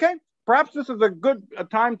 Okay, perhaps this is a good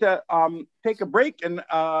time to take a break and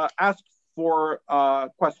ask for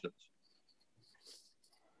questions.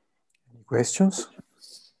 Any questions?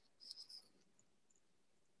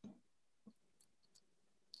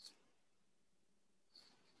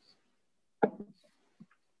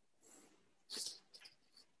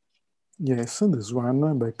 Yes, there's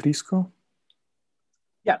one by Prisco.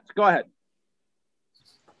 Yes, go ahead.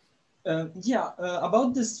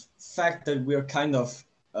 About this fact that we're kind of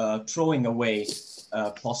throwing away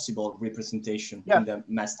possible representation in the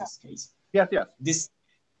master's case. Yes. This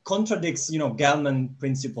contradicts, Gell-Mann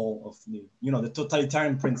principle of the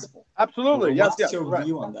totalitarian principle. Absolutely. What's your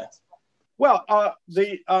view on that? Well,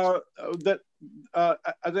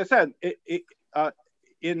 as I said,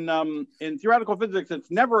 in theoretical physics,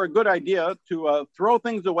 it's never a good idea to throw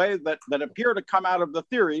things away that appear to come out of the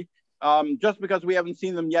theory just because we haven't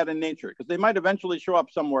seen them yet in nature, because they might eventually show up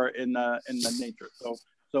somewhere in the nature.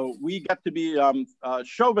 So we get to be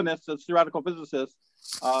chauvinists as theoretical physicists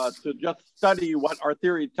to just study what our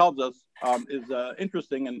theory tells us is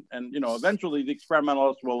interesting, and eventually the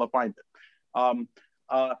experimentalists will find it.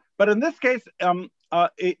 But in this case,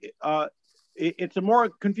 it's a more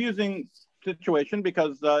confusing situation,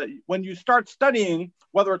 because when you start studying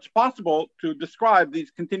whether it's possible to describe these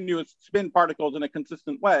continuous spin particles in a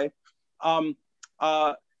consistent way,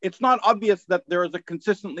 it's not obvious that there is a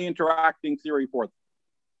consistently interacting theory for them,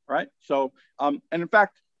 right? So, and in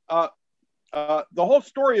fact, the whole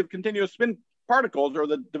story of continuous spin particles, or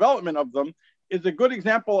the development of them, is a good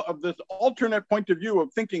example of this alternate point of view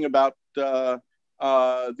of thinking about the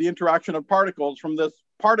interaction of particles from this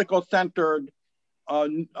particle-centered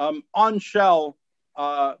on-shell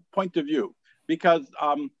point of view, because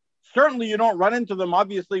certainly you don't run into them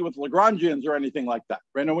obviously with Lagrangians or anything like that,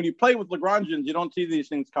 right? And when you play with Lagrangians, you don't see these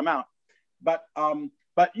things come out, but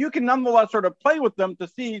you can nonetheless sort of play with them to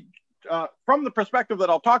see from the perspective that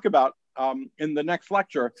I'll talk about in the next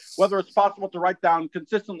lecture, whether it's possible to write down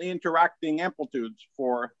consistently interacting amplitudes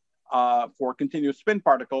for continuous spin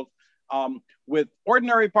particles with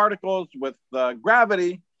ordinary particles, with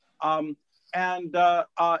gravity. And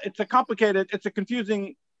it's a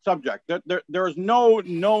confusing subject. There is no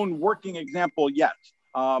known working example yet,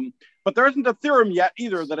 but there isn't a theorem yet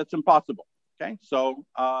either that it's impossible. Okay, so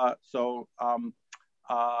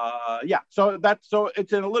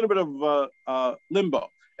it's in a little bit of limbo.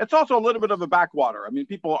 It's also a little bit of a backwater. I mean,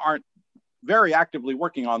 people aren't very actively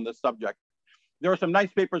working on this subject. There were some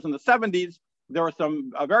nice papers in the 70s. There were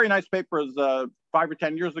some very nice papers 5 or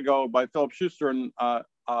 10 years ago by Philip Schuster and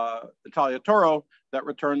Italia Toro that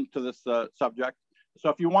returned to this subject. So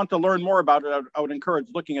if you want to learn more about it, I would encourage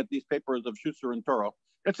looking at these papers of Schuster and Toro.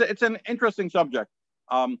 It's an interesting subject.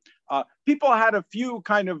 People had a few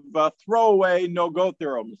kind of throwaway no-go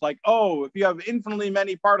theorems, like, oh, if you have infinitely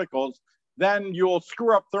many particles, then you'll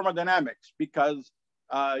screw up thermodynamics, because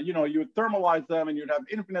you would thermalize them and you'd have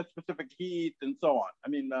infinite specific heat and so on. I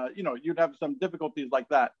mean, you'd have some difficulties like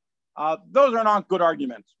that. Those are not good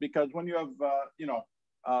arguments, because when you have,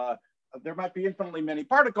 there might be infinitely many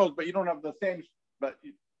particles, but you don't have the same, but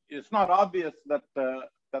it's not obvious that the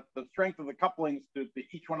strength of the couplings to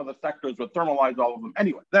each one of the sectors would thermalize all of them.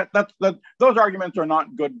 Anyway, those arguments are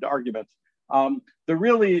not good arguments. The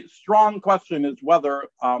really strong question is whether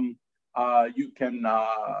you can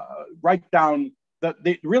write down,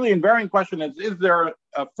 the really invariant question is there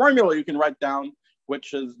a formula you can write down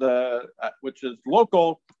which is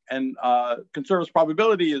local and conserves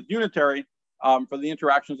probability is unitary for the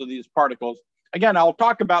interactions of these particles. Again, I'll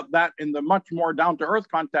talk about that in the much more down-to-earth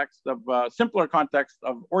context of simpler context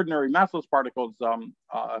of ordinary massless particles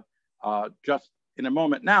just in a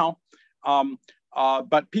moment now.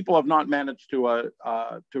 But people have not managed to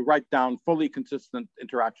write down fully consistent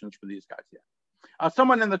interactions for these guys yet.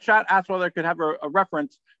 Someone in the chat asked whether I could have a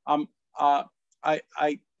reference. I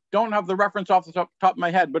don't have the reference off the top of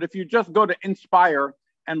my head, but if you just go to Inspire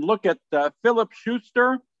and look at Philip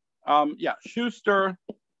Schuster, Schuster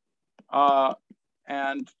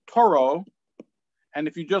and Toro, and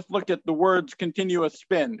if you just look at the words continuous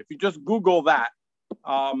spin, if you just Google that,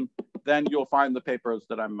 then you'll find the papers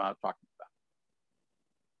that I'm talking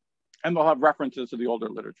and they'll have references to the older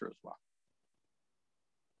literature as well.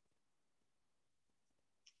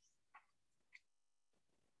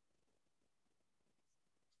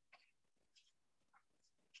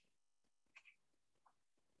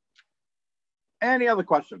 Any other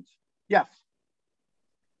questions? Yes.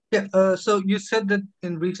 Yeah, so you said that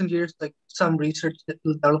in recent years, like some research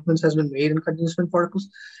developments has been made in continuous spin particles.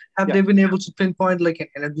 Have they been able to pinpoint like an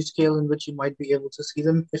energy scale in which you might be able to see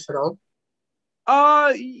them, if at all?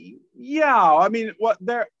 Yeah. I mean, what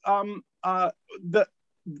they're the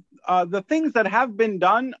things that have been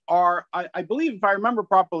done are, I believe, if I remember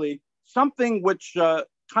properly, something which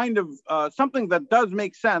something that does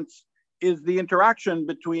make sense is the interaction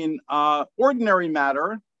between ordinary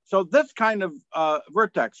matter. So this kind of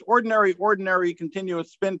vertex, ordinary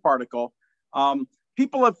continuous spin particle,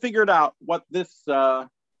 people have figured out what this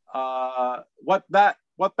what that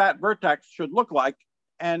vertex should look like,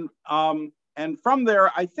 and from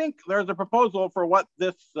there, I think there's a proposal for what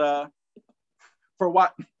this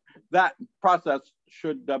that process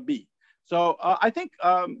should be. So I think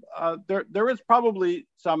there is probably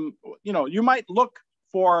some, you might look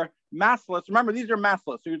for massless. Remember, these are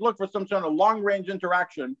massless. So you'd look for some sort of long-range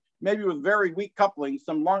interaction, maybe with very weak coupling,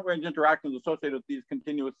 some long-range interactions associated with these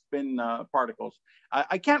continuous spin particles.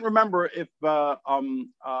 I can't remember if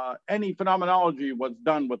any phenomenology was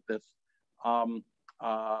done with this.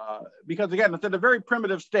 Because again, it's at a very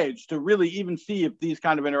primitive stage to really even see if these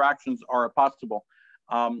kind of interactions are possible.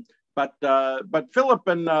 But Philip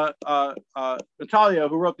and Natalia,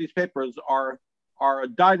 who wrote these papers, are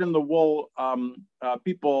dyed-in-the-wool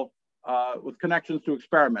people with connections to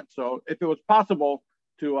experiments. So if it was possible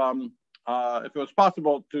to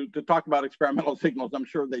talk about experimental signals, I'm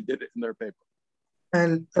sure they did it in their paper.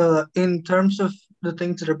 And in terms of the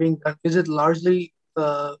things that are being done, is it largely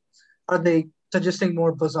are they suggesting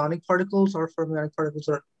more bosonic particles or fermionic particles,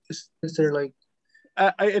 or is there like?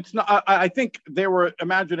 It's not. I think they were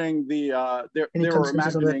imagining the. They were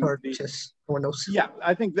imagining the. Just no one knows. Yeah,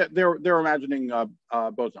 I think that they're imagining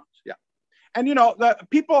bosons. Yeah, and the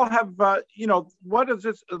people have what is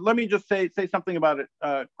this? Let me just say something about it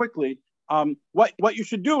quickly. What you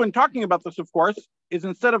should do in talking about this, of course, is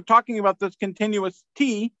instead of talking about this continuous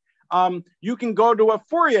T, you can go to a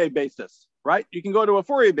Fourier basis, right? You can go to a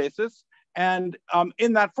Fourier basis, and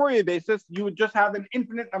in that Fourier basis, you would just have an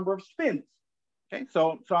infinite number of spins. Okay,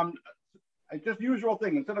 so just usual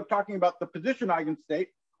thing. Instead of talking about the position eigenstate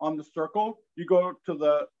on the circle, you go to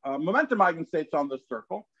the momentum eigenstates on the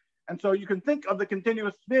circle. And so you can think of the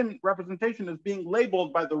continuous spin representation as being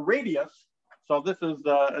labeled by the radius. So this is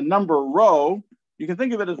a number rho. You can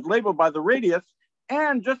think of it as labeled by the radius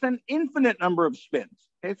and just an infinite number of spins.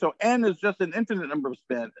 Okay, so n is just an infinite number of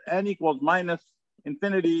spins. N equals minus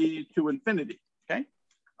infinity to infinity. Okay.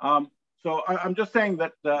 So I'm just saying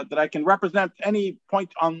that that I can represent any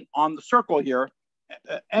point on the circle here,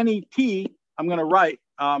 any t I'm going to write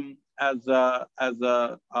or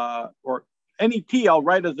any t I'll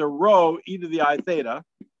write as a rho e to the I theta,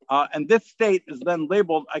 and this state is then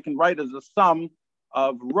labeled. I can write as a sum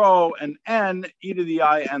of rho and n e to the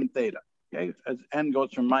I n theta. Okay, as n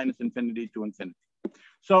goes from minus infinity to infinity.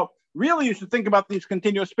 So really, you should think about these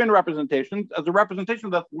continuous spin representations as a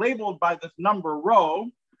representation that's labeled by this number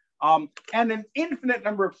rho. And an infinite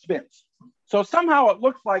number of spins. So somehow it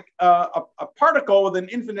looks like a particle with a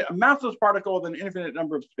massless particle with an infinite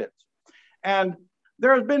number of spins. And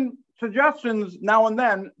there has been suggestions now and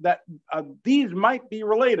then that these might be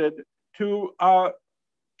related to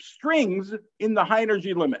strings in the high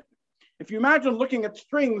energy limit. If you imagine looking at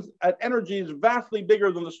strings at energies vastly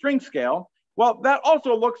bigger than the string scale, well, that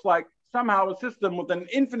also looks like somehow a system with an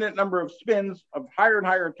infinite number of spins, of higher and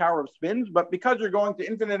higher tower of spins, but because you're going to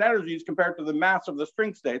infinite energies compared to the mass of the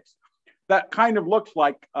string states, that kind of looks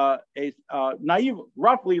like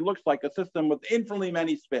roughly looks like a system with infinitely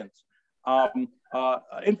many spins,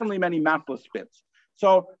 infinitely many massless spins.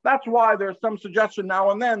 So that's why there's some suggestion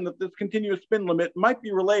now and then that this continuous spin limit might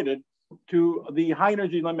be related to the high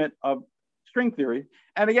energy limit of string theory.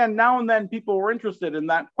 And again, now and then people were interested in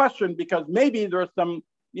that question because maybe there's some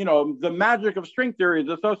the magic of string theory is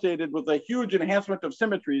associated with a huge enhancement of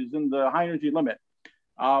symmetries in the high energy limit.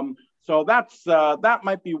 So that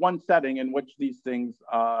might be one setting in which these things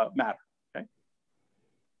matter. Okay,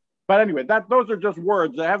 but anyway, those are just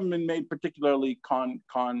words. They haven't been made particularly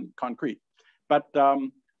concrete. But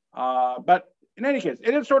in any case,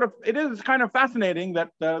 it is kind of fascinating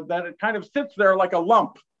that it kind of sits there like a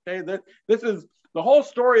lump. Okay, this is the whole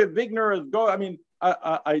story of Wigner is go. I mean,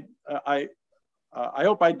 I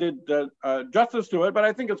hope I did justice to it, but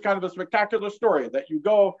I think it's kind of a spectacular story that you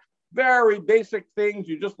go very basic things.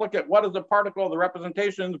 You just look at what is a particle, the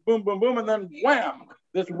representations, boom, boom, boom, and then wham,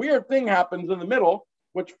 this weird thing happens in the middle,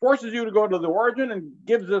 which forces you to go to the origin and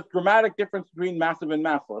gives this dramatic difference between massive and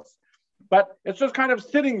massless. But it's just kind of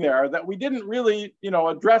sitting there that we didn't really,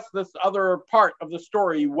 address this other part of the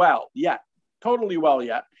story totally well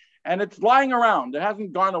yet. And it's lying around. It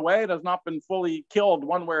hasn't gone away. It has not been fully killed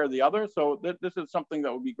one way or the other. So this is something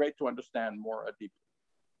that would be great to understand more deeply.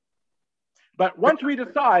 But once we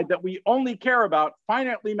decide that we only care about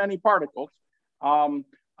finitely many particles,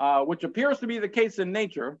 which appears to be the case in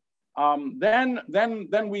nature, then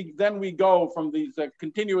we go from these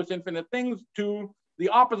continuous infinite things to the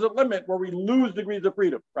opposite limit, where we lose degrees of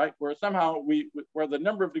freedom, right? Where somehow where the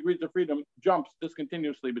number of degrees of freedom jumps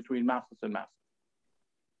discontinuously between massless and massless.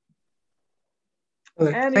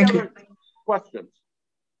 Any other questions?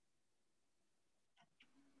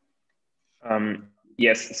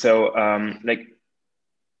 Yes. So,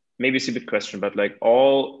 maybe a stupid question, but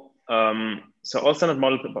all standard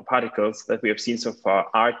model particles that we have seen so far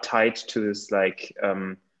are tied to this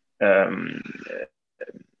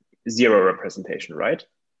zero representation, right?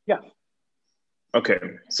 Yeah. Okay.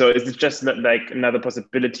 So is it just another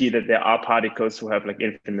possibility that there are particles who have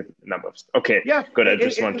infinite numbers? Okay. Yes. Good. I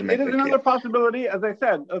just want to make it is another possibility, as I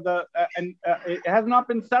said. It has not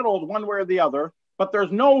been settled one way or the other. But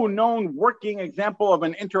there's no known working example of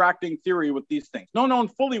an interacting theory with these things. No known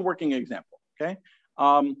fully working example. Okay.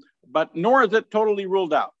 But nor is it totally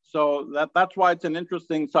ruled out. So that's why it's an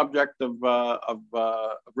interesting subject of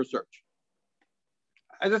research.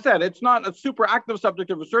 As I said, it's not a super active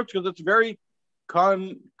subject of research because it's very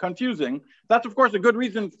confusing. That's of course a good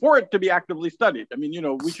reason for it to be actively studied. I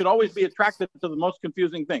mean, we should always be attracted to the most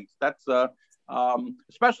confusing things. That's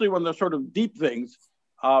especially when they're sort of deep things.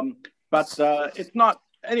 But it's not.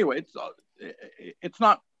 Anyway, it's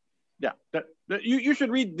not. Yeah, you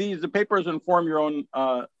should read the papers and form your own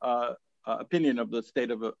opinion of the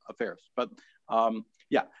state of affairs. But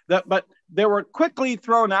yeah, but they were quickly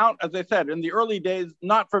thrown out, as I said, in the early days,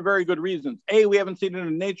 not for very good reasons. A, we haven't seen it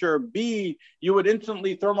in nature. B, you would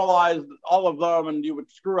instantly thermalize all of them, and you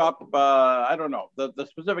would screw up. I don't know, the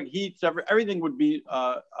specific heats. Everything would be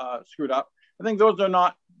screwed up. I think those are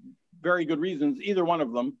not very good reasons, either one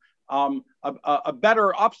of them. A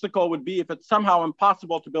better obstacle would be if it's somehow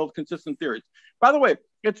impossible to build consistent theories. By the way,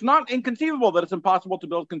 it's not inconceivable that it's impossible to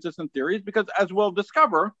build consistent theories because, as we'll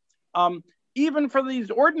discover, even for these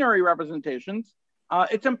ordinary representations,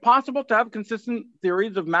 it's impossible to have consistent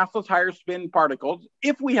theories of massless higher spin particles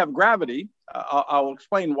if we have gravity. I'll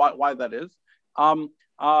explain why that is.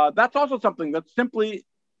 That's also something that's simply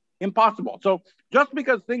impossible. So just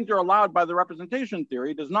because things are allowed by the representation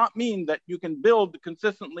theory does not mean that you can build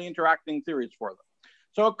consistently interacting theories for them.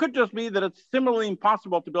 So it could just be that it's similarly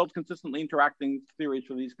impossible to build consistently interacting theories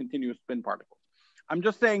for these continuous spin particles. I'm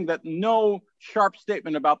just saying that no sharp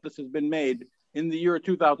statement about this has been made in the year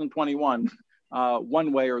 2021,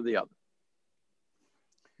 one way or the other.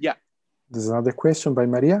 Yeah. There's another question by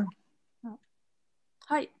Maria.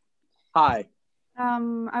 Hi. Hi.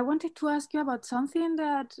 I wanted to ask you about something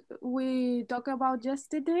that we talked about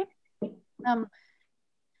yesterday.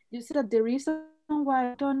 You said that the reason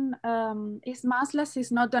why photon is massless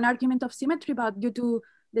is not an argument of symmetry, but due to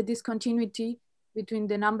the discontinuity between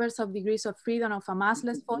the numbers of degrees of freedom of a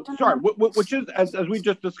massless photon. Sorry, which is, as we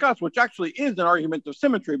just discussed, which actually is an argument of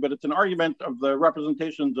symmetry, but it's an argument of the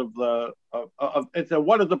representations of it's a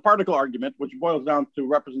what is the particle argument, which boils down to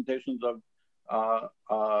representations of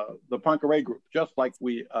the Poincare group, just like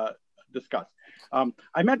we discussed.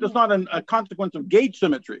 I meant it's not a consequence of gauge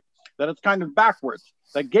symmetry, that it's kind of backwards.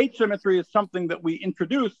 That gauge symmetry is something that we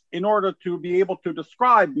introduce in order to be able to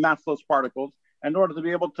describe massless particles, in order to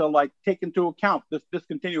be able to take into account this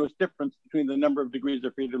discontinuous difference between the number of degrees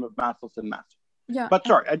of freedom of massless and massive. Yeah. But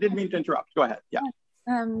sorry, I didn't mean to interrupt. Go ahead. Yeah.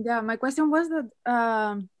 Yeah, my question was that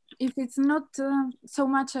if it's not so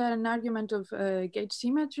much an argument of gauge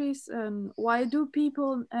symmetries, why do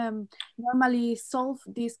people normally solve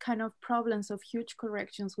these kind of problems of huge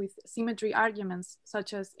corrections with symmetry arguments,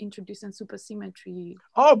 such as introducing supersymmetry?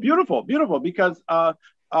 Oh, beautiful, beautiful, because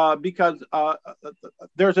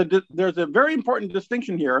there's a very important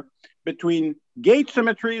distinction here between gauge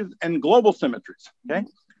symmetries and global symmetries. Okay.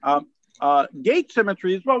 Gauge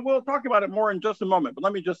symmetries, well, we'll talk about it more in just a moment, but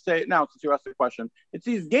let me just say it now since you asked the question. It's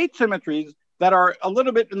these gauge symmetries that are a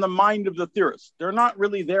little bit in the mind of the theorist. They're not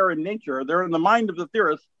really there in nature. They're in the mind of the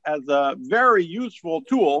theorist as a very useful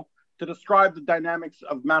tool to describe the dynamics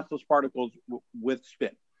of massless particles with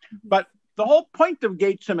spin. But the whole point of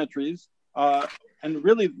gauge symmetries, and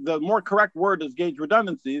really the more correct word is gauge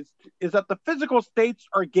redundancies, is that the physical states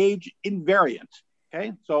are gauge invariant.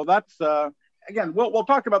 Okay, so that's again, we'll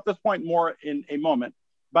talk about this point more in a moment,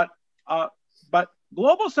 but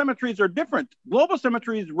global symmetries are different. Global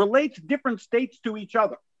symmetries relate different states to each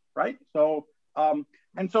other, right? So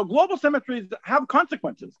and so global symmetries have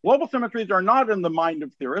consequences. Global symmetries are not in the mind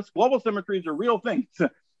of theorists. Global symmetries are real things.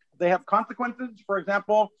 They have consequences. For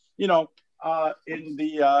example, in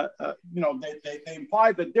the they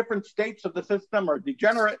imply that different states of the system are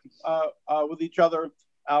degenerate with each other.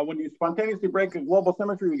 When you spontaneously break a global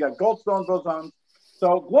symmetry, we get Goldstone bosons.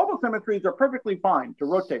 So global symmetries are perfectly fine to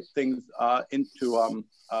rotate things into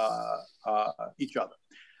each other.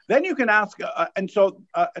 Then you can ask, and so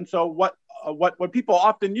what people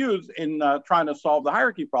often use in trying to solve the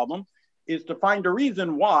hierarchy problem is to find a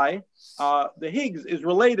reason why the Higgs is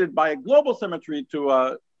related by a global symmetry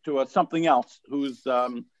to something else who's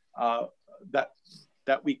that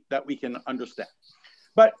we can understand.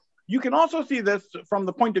 But you can also see this from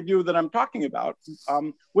the point of view that I'm talking about,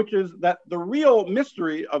 which is that the real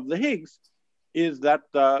mystery of the Higgs is that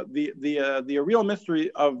the real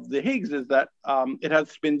mystery of the Higgs is that it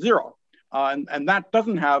has spin 0, and that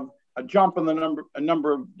doesn't have a jump in the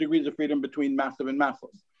number of degrees of freedom between massive and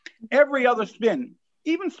massless. Every other spin,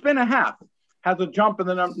 even spin 1/2, has a jump in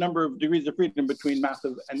the number of degrees of freedom between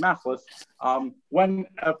massive and massless.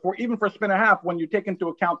 Even for spin 1/2, when you take into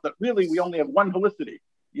account that really we only have one helicity,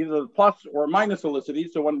 either plus or minus helicity.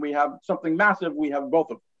 So when we have something massive, we have both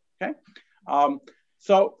of them. Okay,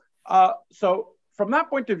 so from that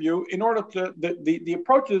point of view, in order to the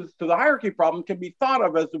approaches to the hierarchy problem can be thought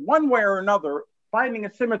of as one way or another finding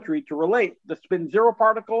a symmetry to relate the spin 0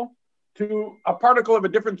 particle to a particle of a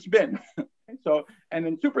different spin. And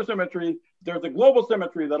in supersymmetry, there's a global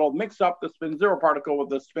symmetry that'll mix up the spin 0 particle with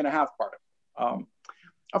the spin 1/2 particle.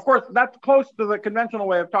 Of course, that's close to the conventional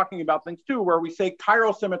way of talking about things too, where we say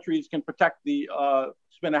chiral symmetries can protect the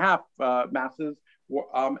spin 1/2 masses,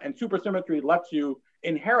 and supersymmetry lets you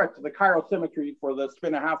inherit the chiral symmetry for the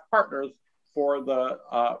spin 1/2 partners for the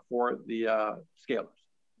scalars.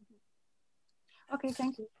 Okay,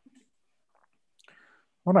 thank you.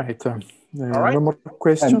 All right. All right. No more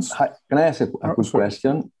questions? Can I ask a quick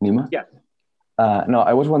question, Nima? Yes. No,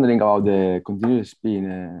 I was wondering about the continuous spin.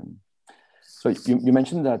 So you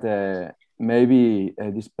mentioned that maybe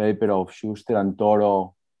this paper of Schuster and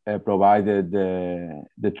Toro provided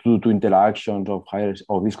the two interactions of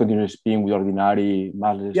this continuous spin with ordinary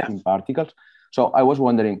massless spin particles. So I was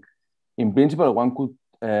wondering, in principle, one could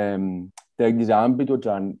take these amplitudes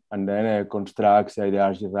and then construct the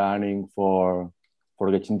RG running for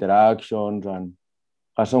gauge interactions, and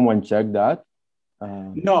has someone checked that?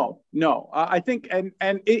 No. I think, and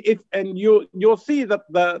you'll see that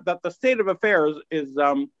the state of affairs is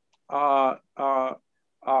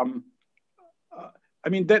I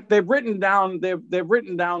mean they've written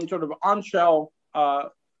down sort of on shell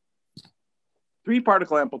 3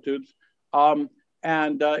 particle amplitudes,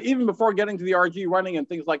 and even before getting to the RG running and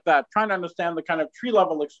things like that, trying to understand the kind of tree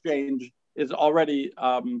level exchange is already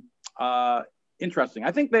interesting.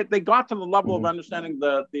 I think that they got to the level of understanding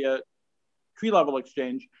the tree level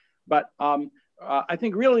exchange, but I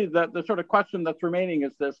think really the sort of question that's remaining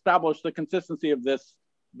is to establish the consistency of this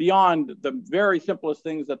beyond the very simplest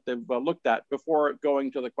things that they've looked at before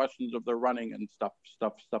going to the questions of the running and stuff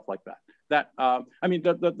like that. I mean,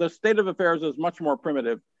 the state of affairs is much more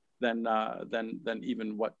primitive than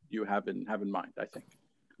even what you have in mind, I think.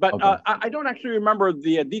 But okay. I don't actually remember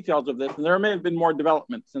the details of this, and there may have been more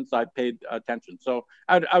development since I paid attention. So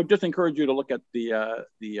I would just encourage you to look at the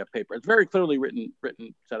paper. It's very clearly written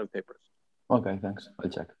set of papers. Okay, thanks. I'll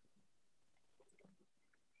check.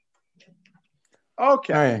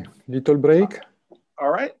 Okay. Hi, little break. All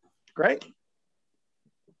right, great.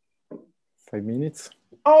 5 minutes.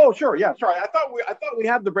 Oh, sure. Yeah, sorry. I thought we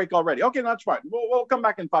had the break already. Okay, that's fine. We'll come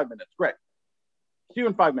back in 5 minutes. Great. See you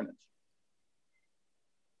in 5 minutes.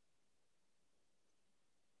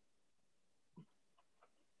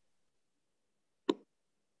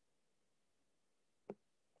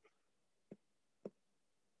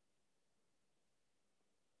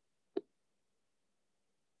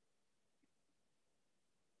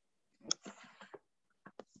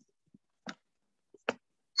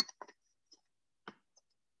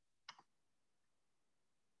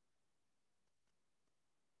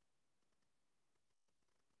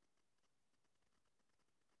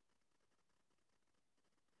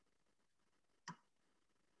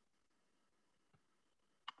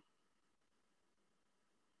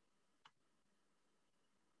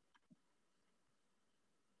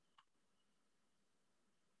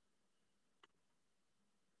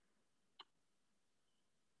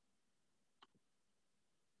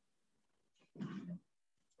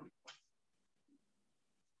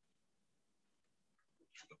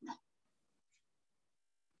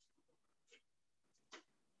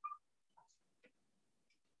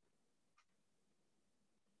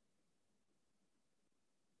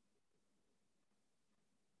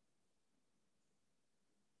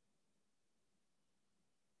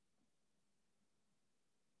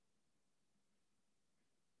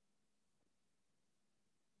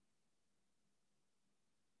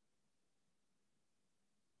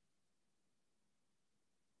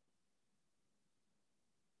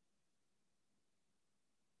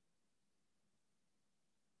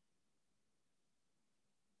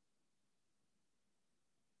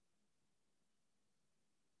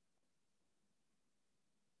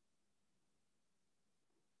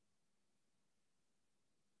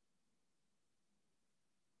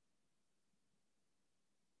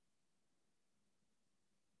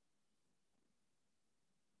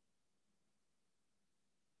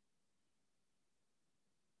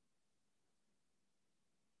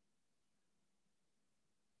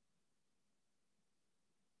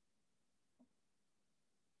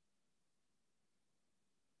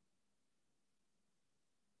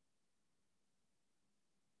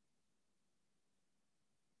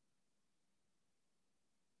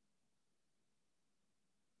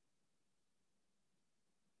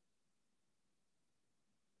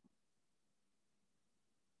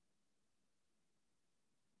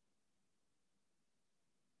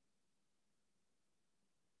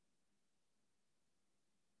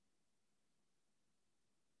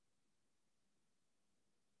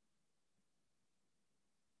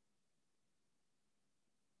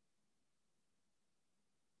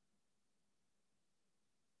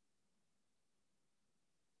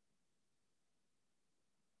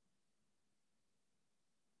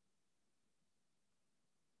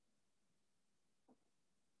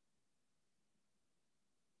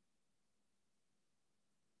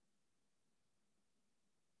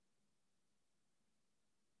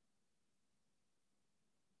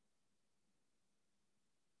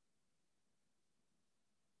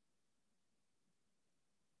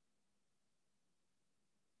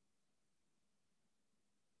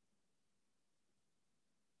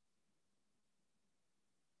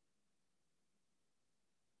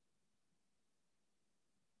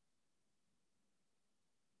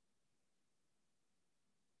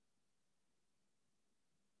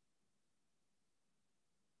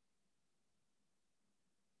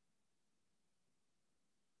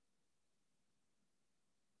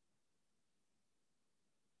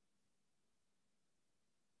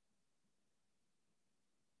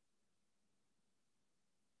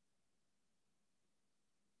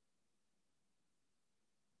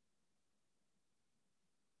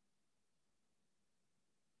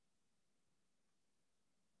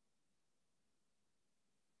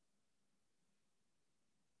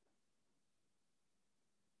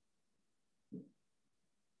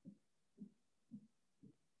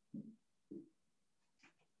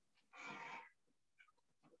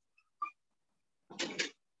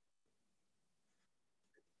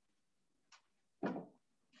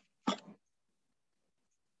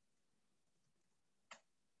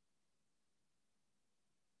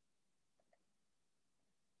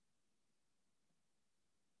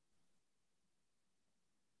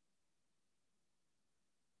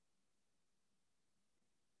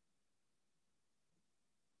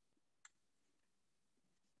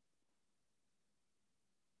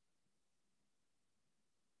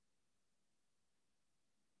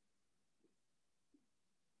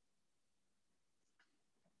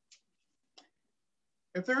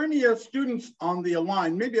 If there are any students on the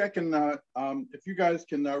line, maybe I can, if you guys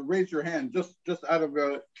can raise your hand, just out of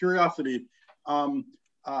curiosity.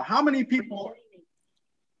 How many people?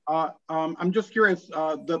 I'm just curious.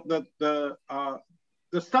 The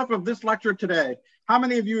stuff of this lecture today. How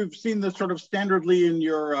many of you have seen this sort of standardly in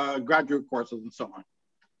your graduate courses and so on?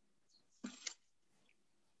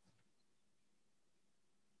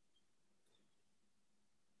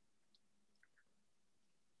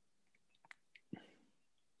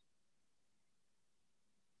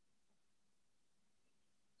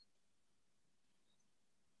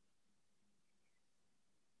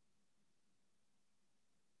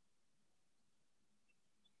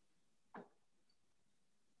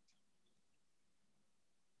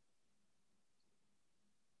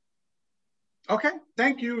 Okay,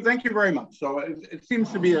 thank you very much. So it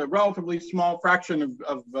seems to be a relatively small fraction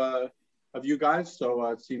of you guys, so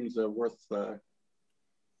it seems worth. So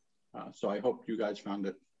I hope you guys found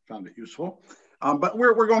it useful. But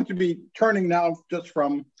we're going to be turning now just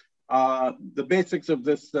from the basics of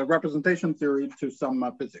this representation theory to some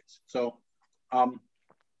physics. So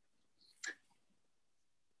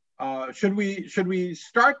should we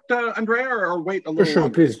start, Andrea, or wait a little? Sure,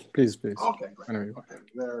 longer? please. Okay, great. Okay,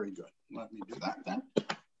 very good. Let me do that then.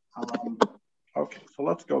 Okay, so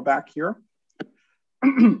let's go back here.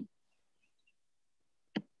 Where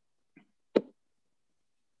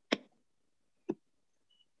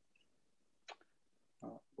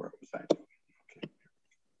was I?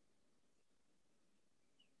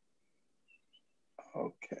 Okay.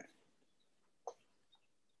 Okay.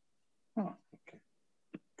 Oh, okay.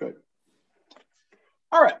 Good.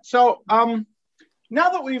 All right. So now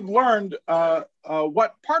that we've learned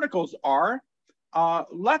what particles are,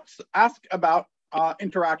 let's ask about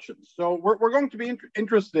interactions. So we're going to be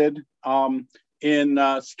interested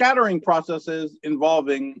in scattering processes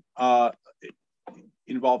involving particles.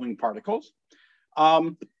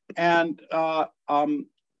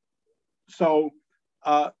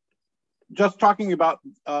 Just talking about,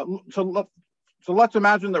 so let's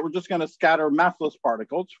imagine that we're just going to scatter massless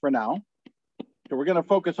particles for now. So we're going to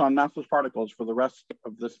focus on massless particles for the rest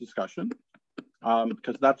of this discussion,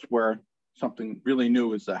 because that's where something really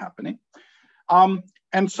new is happening.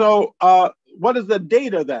 And so what is the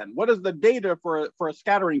data then? What is the data for a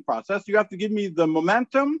scattering process? You have to give me the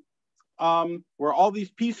momentum, where all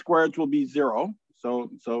these p squareds will be 0.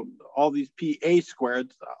 So all these PA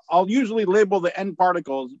squareds, I'll usually label the n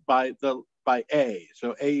particles by A.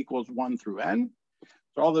 So A equals 1 through n.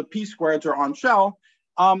 So all the p squareds are on shell.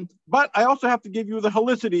 But I also have to give you the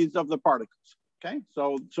helicities of the particles. Okay,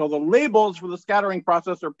 so the labels for the scattering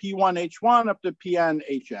process are P1H1 up to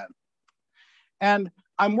PNHN. And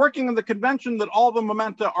I'm working on the convention that all the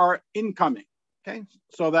momenta are incoming. Okay,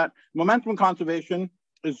 so that momentum conservation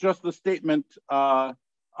is just the statement that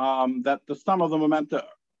the sum of the momenta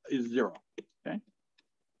is 0. Okay.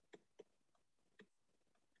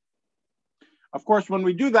 Of course, when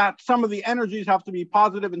we do that, some of the energies have to be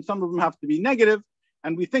positive and some of them have to be negative.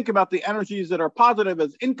 And we think about the energies that are positive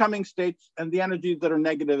as incoming states and the energies that are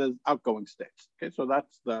negative as outgoing states. Okay, so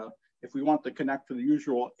that's if we want to connect to the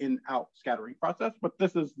usual in-out scattering process, but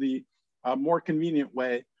this is the more convenient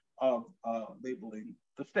way of labeling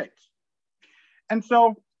the states. And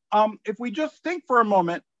so if we just think for a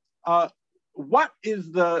moment, what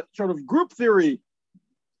is the sort of group theory,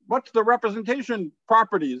 what's the representation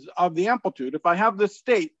properties of the amplitude? If I have this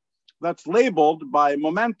state that's labeled by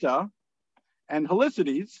momenta and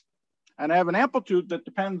helicities, and I have an amplitude that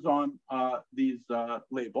depends on these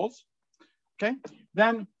labels, okay,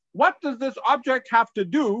 then what does this object have to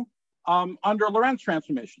do under Lorentz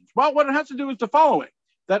transformations? Well, what it has to do is the following,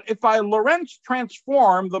 that if I Lorentz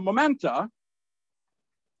transform the momenta,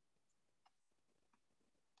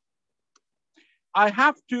 I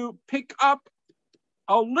have to pick up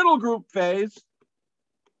a little group phase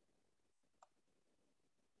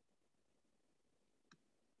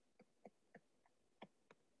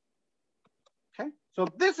okay, so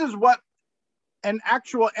this is what an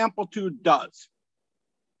actual amplitude does.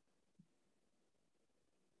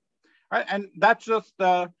 All right, and that's just,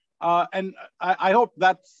 and I hope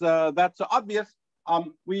that's obvious.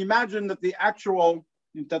 We imagine that the actual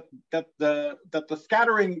that the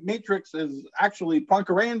scattering matrix is actually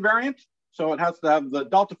Poincare invariant, so it has to have the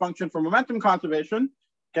delta function for momentum conservation.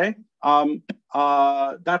 Okay,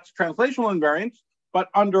 that's translational invariance. But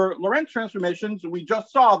under Lorentz transformations, we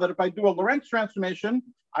just saw that if I do a Lorentz transformation,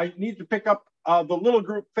 I need to pick up the little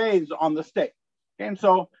group phase on the state. Okay, and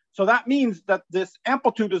so that means that this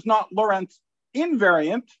amplitude is not Lorentz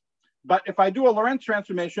invariant, but if I do a Lorentz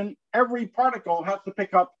transformation, every particle has to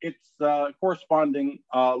pick up its corresponding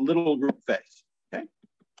little group phase. Okay,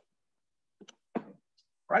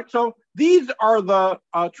 right? So these are the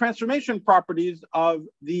transformation properties of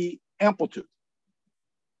the amplitude.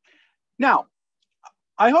 Now,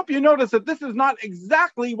 I hope you notice that this is not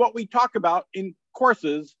exactly what we talk about in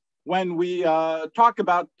courses when we talk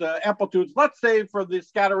about amplitudes, let's say for the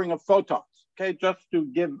scattering of photons, okay, just to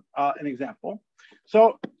give an example.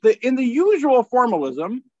 So in the usual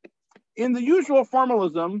formalism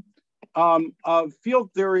of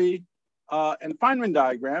field theory and Feynman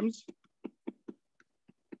diagrams,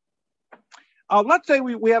 let's say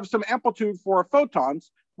we have some amplitude for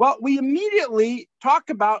photons. Well, we immediately talk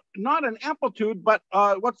about not an amplitude, but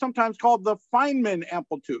what's sometimes called the Feynman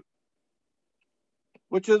amplitude,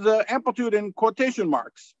 which is an amplitude in quotation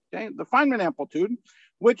marks, okay? The Feynman amplitude,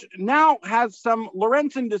 which now has some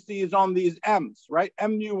Lorentz indices on these m's, right?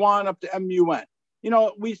 mu1 up to mun. You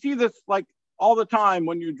know, we see this like all the time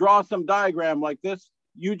when you draw some diagram like this,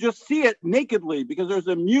 you just see it nakedly because there's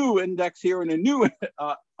a mu index here and a nu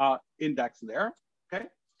index there, okay?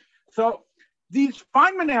 So these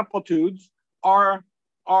Feynman amplitudes are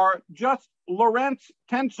just Lorentz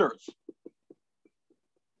tensors,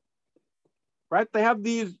 right? They have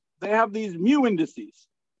these mu indices.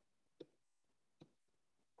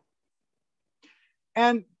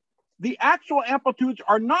 And the actual amplitudes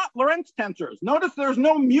are not Lorentz tensors. Notice there's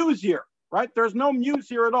no mu's here, right? There's no mu's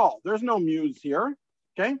here at all. There's no mu's here,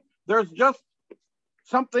 okay? There's just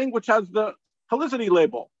something which has the helicity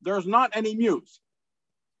label. There's not any mu's,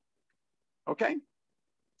 okay?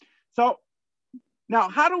 So now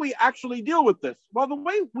how do we actually deal with this? Well, the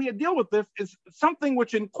way we deal with this is something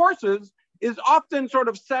which in courses is often sort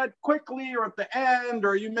of said quickly or at the end,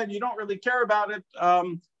 or you don't really care about it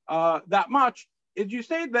that much, is you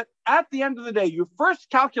say that at the end of the day, you first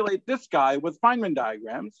calculate this guy with Feynman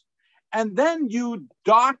diagrams, and then you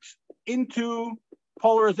dot into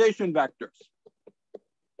polarization vectors,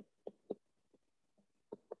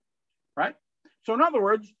 right? So in other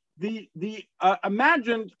words, the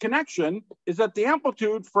imagined connection is that the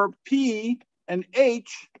amplitude for P and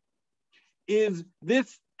H is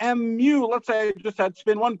this mu, let's say I just had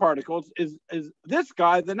spin 1 particles, is this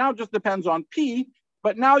guy that now just depends on P,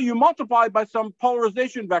 but now you multiply by some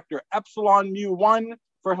polarization vector, epsilon mu1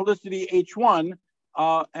 for helicity H1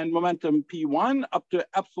 and momentum P1 up to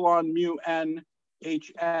epsilon mu n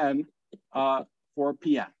Hn for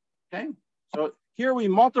Pn, okay? So here we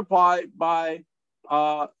multiply by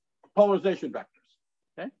polarization vectors,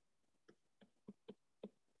 okay?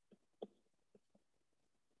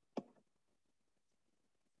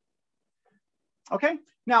 Okay,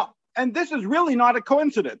 now, and this is really not a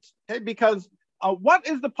coincidence, okay? Because what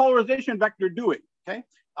is the polarization vector doing, okay?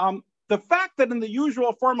 The fact that in the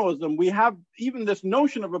usual formalism, we have even this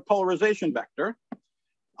notion of a polarization vector,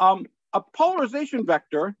 the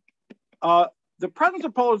presence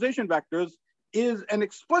of polarization vectors is an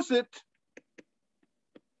explicit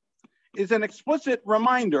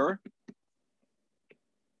reminder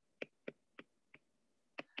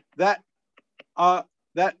that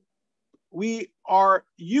that we are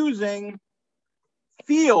using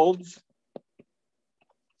fields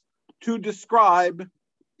to describe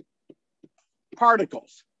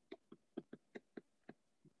particles,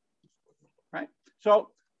 right? So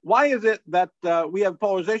why is it that we have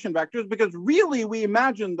polarization vectors? Because really we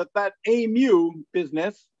imagine that A mu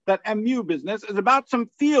business, that mu business is about some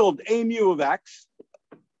field A mu of x,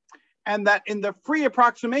 and that in the free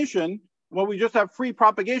approximation, when we just have free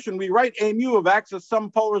propagation, we write A mu of x as some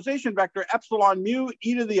polarization vector epsilon mu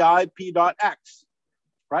e to the I p dot x,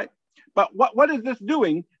 right? But what is this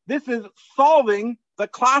doing? This is solving the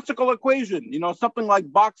classical equation, you know, something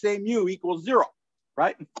like box A mu equals 0,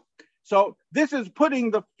 right? So this is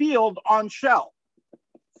putting the field on shell.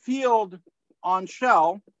 Field on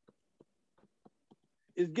shell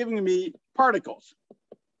is giving me particles,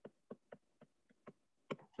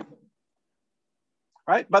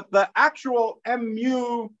 right? But the actual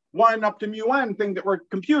mu1 up to mu(n) thing that we're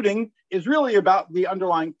computing is really about the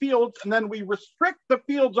underlying fields, and then we restrict the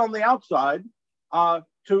fields on the outside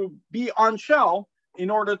to be on shell in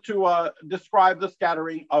order to describe the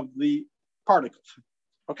scattering of the particles,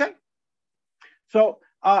 okay? So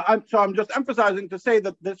I'm just emphasizing to say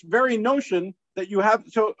that this very notion that you have,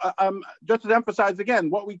 just to emphasize again,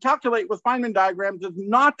 what we calculate with Feynman diagrams is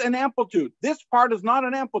not an amplitude. This part is not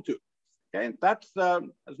an amplitude, okay? That's has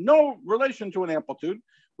no relation to an amplitude.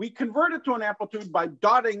 We convert it to an amplitude by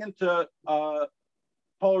dotting into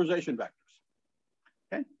polarization vectors,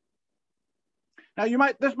 okay? Now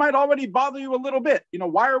this might already bother you a little bit. You know,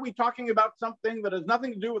 why are we talking about something that has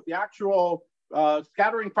nothing to do with the actual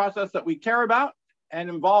scattering process that we care about and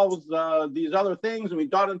involves these other things, and we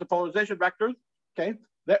dot into polarization vectors, okay?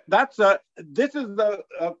 This is a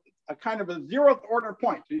kind of a 0th order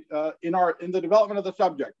point in the development of the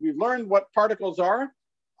subject. We've learned what particles are.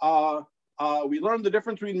 We learned the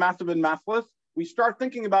difference between massive and massless. We start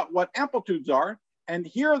thinking about what amplitudes are. And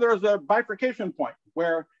here there's a bifurcation point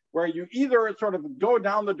where you either sort of go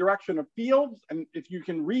down the direction of fields, and if you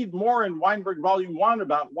can read more in Weinberg Volume 1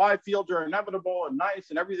 about why fields are inevitable and nice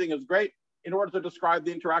and everything is great in order to describe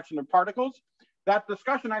the interaction of particles, that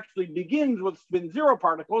discussion actually begins with spin 0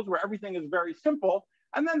 particles where everything is very simple.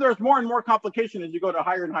 And then there's more and more complication as you go to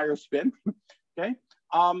higher and higher spin, okay?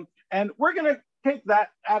 And we're gonna take that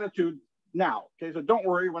attitude now, okay? So don't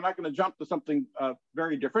worry, we're not gonna jump to something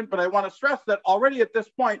very different, but I wanna stress that already at this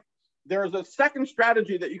point, there's a second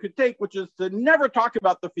strategy that you could take, which is to never talk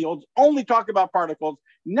about the fields, only talk about particles,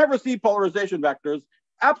 never see polarization vectors,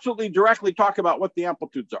 absolutely directly talk about what the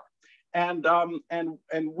amplitudes are. And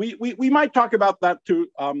we might talk about that too,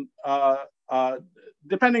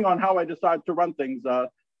 depending on how I decide to run things.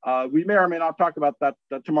 We may or may not talk about that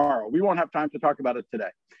tomorrow. We won't have time to talk about it today.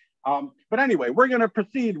 But anyway, we're going to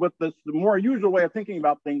proceed with this more usual way of thinking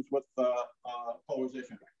about things with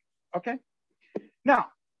polarization vectors. Okay. Now,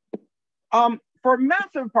 for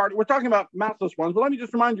massive particles, we're talking about massless ones, but let me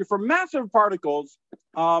just remind you, for massive particles,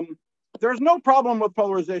 there's no problem with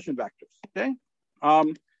polarization vectors. Okay.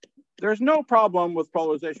 There's no problem with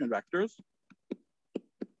polarization vectors.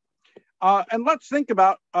 And let's think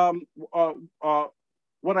about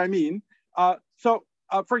what I mean.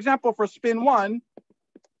 For example, for spin 1,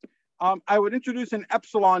 I would introduce an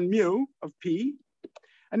epsilon mu of P.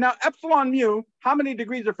 And now epsilon mu, how many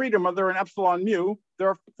degrees of freedom are there in epsilon mu? There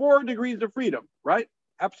are 4 degrees of freedom, right?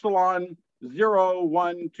 Epsilon 0,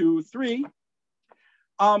 1, 2, 3.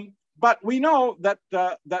 But we know that,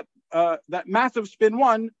 that massive spin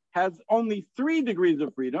 1 has only 3 degrees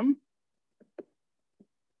of freedom.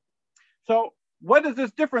 So what is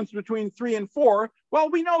this difference between 3 and 4? Well,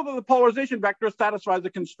 we know that the polarization vector satisfies a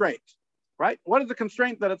constraint, right? What is the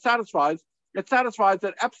constraint that it satisfies? It satisfies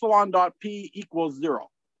that epsilon dot p equals 0.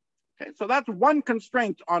 Okay, so that's one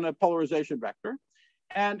constraint on a polarization vector.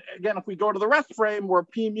 And again, if we go to the rest frame where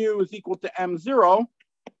p mu is equal to m0,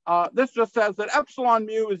 this just says that epsilon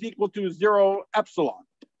mu is equal to 0 epsilon,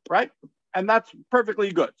 right? And that's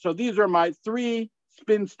perfectly good. So these are my 3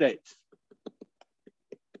 spin states.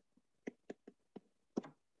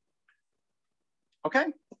 Okay,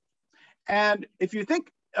 and if you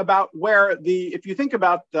think about where this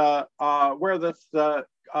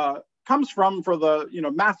comes from for the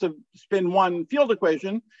massive spin 1 field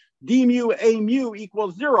equation, d mu a mu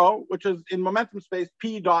equals 0, which is in momentum space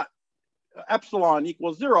p dot epsilon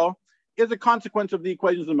equals 0, is a consequence of the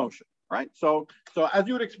equations of motion, right? So as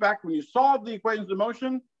you would expect, when you solve the equations of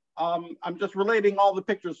motion, I'm just relating all the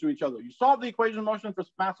pictures to each other. You solve the equation of motion for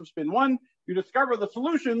massive spin 1, you discover the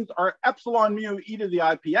solutions are epsilon mu e to the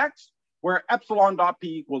IPX, where epsilon dot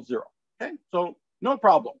p equals 0. Okay, so no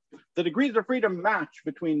problem. The degrees of freedom match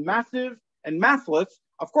between massive and massless.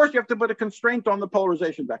 Of course, you have to put a constraint on the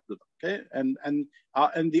polarization vector, okay? And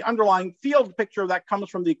the underlying field picture that comes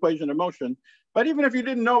from the equation of motion. But even if you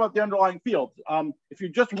didn't know about the underlying fields, if you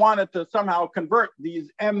just wanted to somehow convert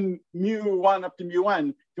these m mu1 up to mu n,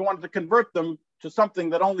 if you wanted to convert them to something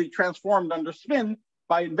that only transformed under spin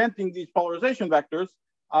by inventing these polarization vectors,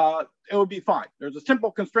 it would be fine. There's a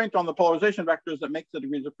simple constraint on the polarization vectors that makes the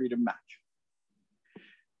degrees of freedom match.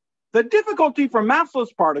 The difficulty for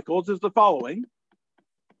massless particles is the following.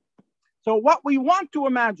 So what we want to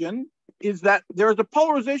imagine is that there's a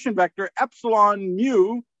polarization vector epsilon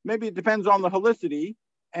mu, maybe it depends on the helicity,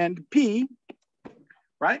 and p,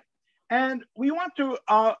 right? And we want to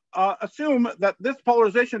assume that this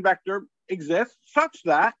polarization vector exists such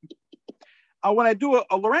that when I do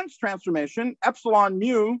a Lorentz transformation, epsilon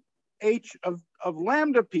mu h of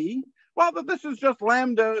lambda p, well, but this is just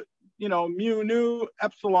lambda, mu nu,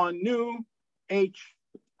 epsilon nu, h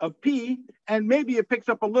of p, and maybe it picks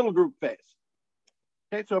up a little group phase.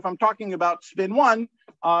 Okay, so if I'm talking about spin 1,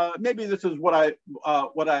 maybe this is what I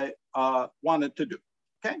wanted to do.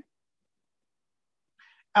 Okay.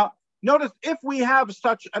 Now, notice if we have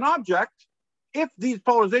such an object, if these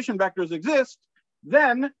polarization vectors exist,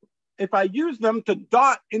 then if I use them to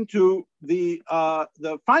dot into the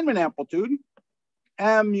Feynman amplitude,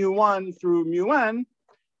 m mu1 through mu n,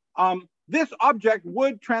 this object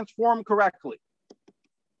would transform correctly.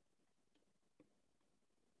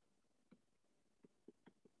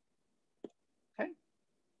 Okay,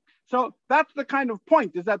 so that's the kind of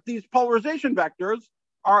point, is that these polarization vectors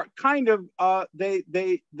are kind of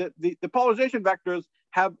the polarization vectors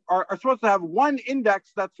are supposed to have one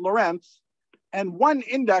index that's Lorentz and one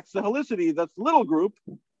index, the helicity, that's little group.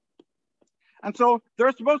 And so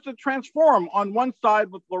they're supposed to transform on one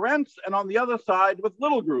side with Lorentz and on the other side with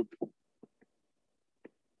little group.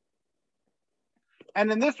 And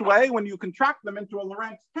in this way, when you contract them into a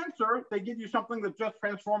Lorentz tensor, they give you something that just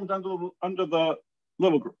transforms under the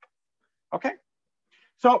little group. Okay?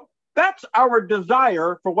 So that's our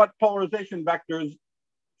desire for what polarization vectors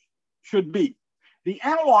should be. The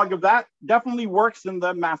analog of that definitely works in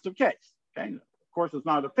the massive case. Okay? Of course, it's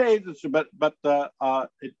not a phase, but the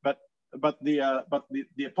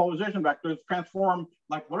polarization vectors transform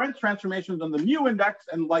like Lorentz transformations on the mu index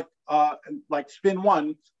and like spin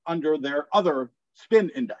 1 under their other spin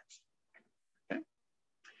index. Okay,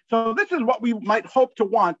 so this is what we might hope to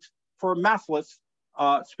want for massless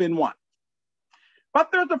spin 1.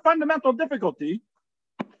 But there's a fundamental difficulty.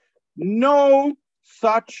 No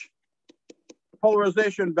such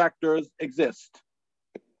polarization vectors exist.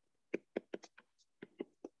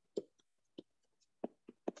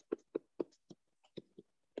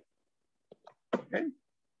 Okay.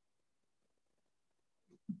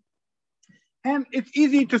 And it's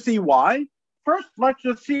easy to see why. First, let's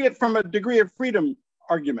just see it from a degree of freedom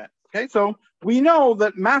argument. Okay, so we know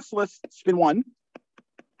that massless spin 1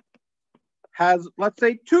 has, let's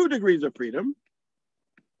say, 2 degrees of freedom.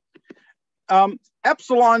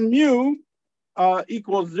 Epsilon mu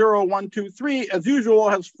equals 0, 1, 2, 3, as usual,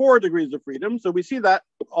 has 4 degrees of freedom. So we see that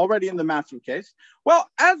already in the massive case. Well,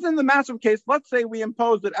 as in the massive case, let's say we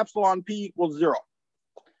impose that epsilon p equals 0.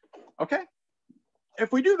 Okay?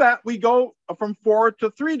 If we do that, we go from 4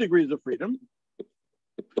 to 3 degrees of freedom.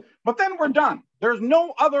 But then we're done. There's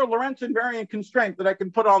no other Lorentz invariant constraint that I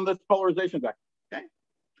can put on this polarization vector. Okay?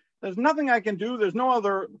 There's nothing I can do. There's no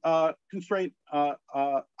other constraint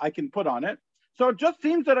I can put on it. So it just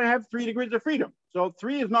seems that I have 3 degrees of freedom. So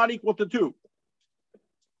 3 is not equal to 2.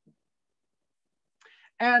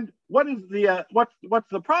 And what is the what's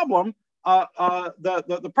the problem?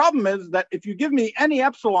 The problem is that if you give me any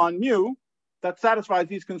epsilon mu that satisfies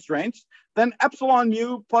these constraints, then epsilon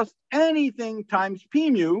mu plus anything times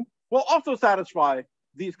p mu will also satisfy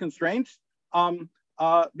these constraints.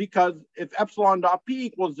 Because if epsilon dot p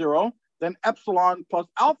equals 0, then epsilon plus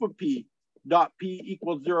alpha p dot p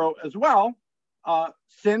equals 0 as well,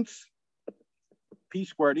 since p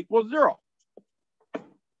squared equals 0.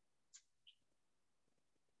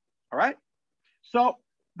 All right, so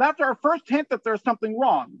that's our first hint that there's something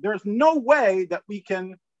wrong. There's no way that we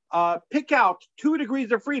can pick out 2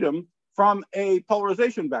 degrees of freedom from a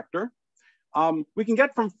polarization vector. We can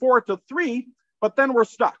get from 4 to 3, but then we're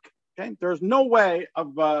stuck. Okay, there's no way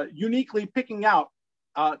of uniquely picking out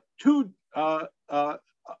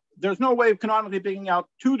there's no way of canonically picking out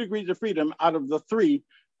 2 degrees of freedom out of the 3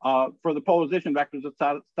 for the polarization vectors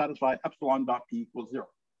that satisfy epsilon dot p equals 0.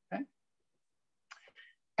 Okay,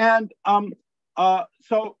 and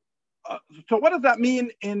so what does that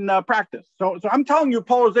mean in practice? So I'm telling you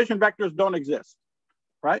polarization vectors don't exist,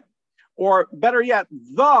 right? Or better yet,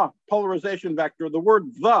 the polarization vector, the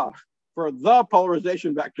word the for the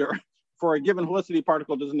polarization vector for a given helicity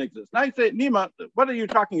particle doesn't exist. Now you say, Nima, what are you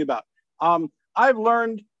talking about? I've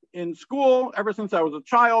learned in school ever since I was a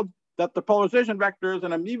child that the polarization vectors,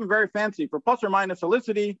 and I'm even very fancy for plus or minus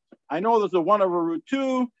helicity. I know there's a 1 over root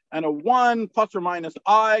 2 and a 1 plus or minus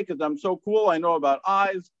I, because I'm so cool, I know about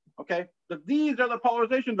I's. Okay, but these are the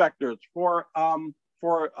polarization vectors for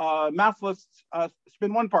massless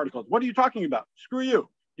spin 1 particles. What are you talking about? Screw you.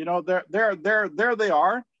 You know, there they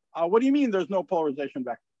are. What do you mean there's no polarization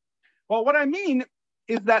vector? Well, what I mean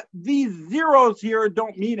is that these zeros here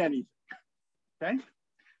don't mean anything. Okay,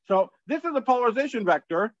 so this is a polarization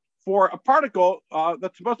vector for a particle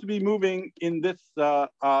that's supposed to be moving in this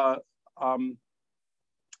that's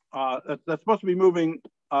supposed to be moving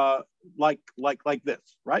like this,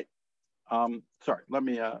 right? Sorry, let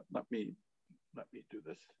me do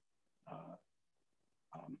this.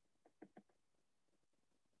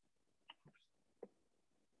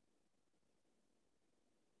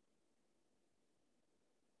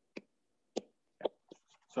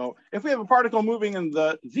 So if we have a particle moving in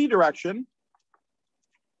the z direction,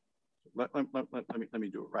 let me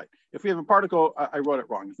do it right. If we have a particle, I wrote it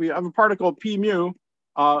wrong. If we have a particle p mu,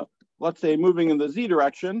 let's say moving in the z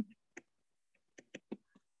direction,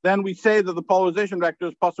 then we say that the polarization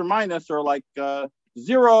vectors plus or minus are like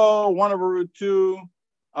 0, 1 over root 2,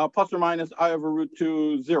 plus or minus I over root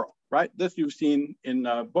 2, 0, right? This you've seen in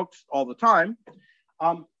books all the time.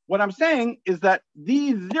 What I'm saying is that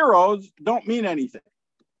these zeros don't mean anything.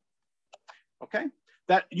 Okay,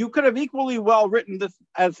 that you could have equally well written this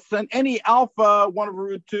as any alpha 1 over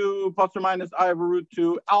root 2 plus or minus I over root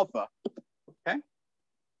 2 alpha. Okay,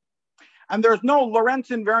 and there's no Lorentz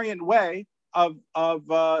invariant way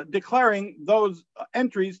declaring those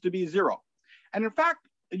entries to be 0. And in fact,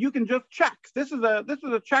 you can just check. This is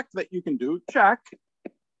a check that you can do. Check.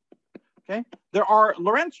 Okay. There are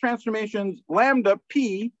Lorentz transformations lambda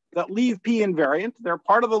p that leave p invariant. They're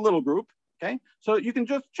part of the little group. Okay. So you can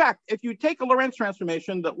just check. If you take a Lorentz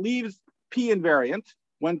transformation that leaves p invariant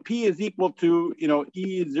when p is equal to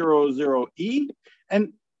E00E,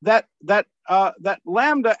 and that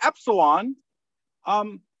lambda epsilon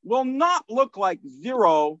will not look like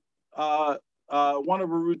 0 1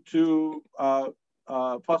 over root 2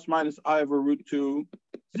 plus minus I over root 2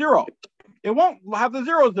 0. It won't have the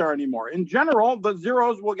zeros there anymore. In general, the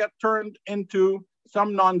zeros will get turned into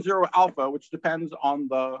some non-zero alpha, which depends on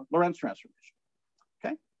the Lorentz transformation.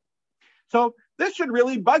 Okay, so this should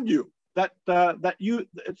really bug you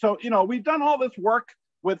we've done all this work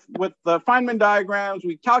with the Feynman diagrams.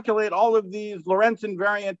 We calculate all of these Lorentz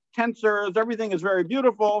invariant tensors. Everything is very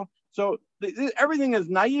beautiful. So everything is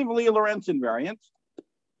naively Lorentz invariant.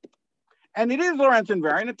 And it is Lorentz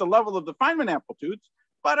invariant at the level of the Feynman amplitudes.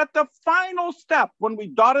 But at the final step, when we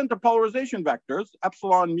dot into polarization vectors,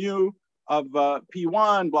 epsilon mu of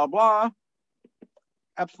P1, blah, blah,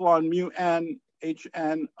 epsilon mu n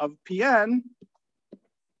Hn of Pn,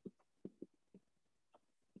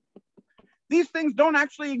 these things don't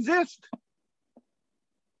actually exist.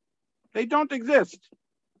 They don't exist.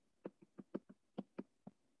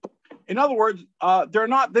 In other words,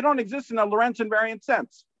 they don't exist in a Lorentz invariant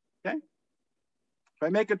sense. Okay. If I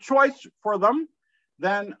make a choice for them,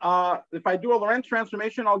 then if I do a Lorentz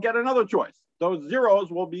transformation, I'll get another choice. Those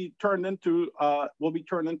zeros will be turned into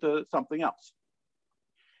something else.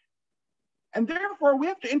 And therefore, we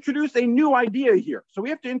have to introduce a new idea here. So we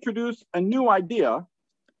have to introduce a new idea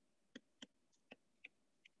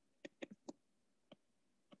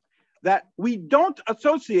that we don't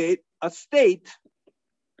associate a state,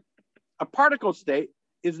 a particle state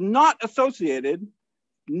is not associated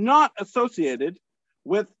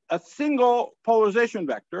with a single polarization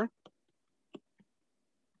vector,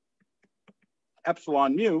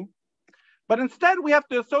 epsilon mu, but instead we have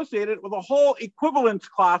to associate it with a whole equivalence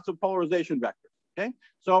class of polarization vectors, okay?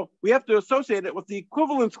 So we have to associate it with the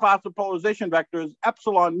equivalence class of polarization vectors,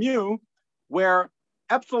 epsilon mu, where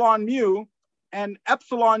epsilon mu and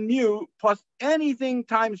epsilon mu plus anything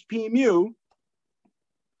times p mu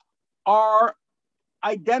are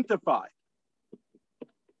identified.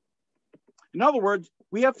 In other words,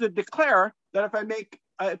 we have to declare that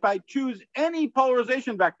if I choose any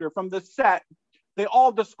polarization vector from this set, they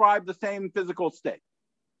all describe the same physical state.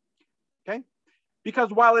 Okay?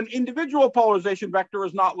 Because while an individual polarization vector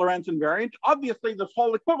is not Lorentz invariant, obviously this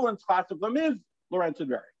whole equivalence class of them is Lorentz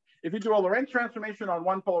invariant. If you do a Lorentz transformation on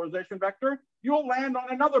one polarization vector, you'll land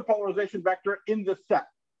on another polarization vector in this set.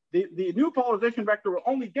 The new polarization vector will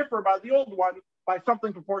only differ by the old one by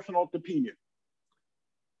something proportional to p mu.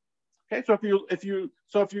 Okay, so if you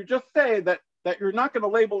just say that you're not going to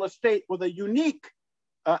label a state with a unique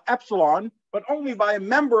epsilon, but only by a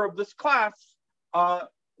member of this class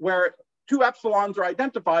where two epsilons are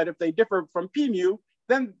identified if they differ from p mu,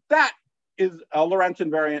 then that is a Lorentz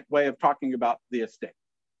invariant way of talking about the estate.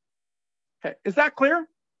 Okay, is that clear?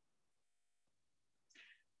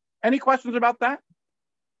 Any questions about that?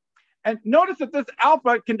 And notice that this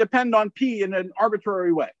alpha can depend on p in an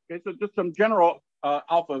arbitrary way. Okay, so just some general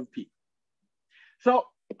alpha of p. So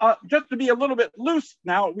just to be a little bit loose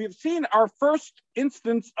now, we've seen our first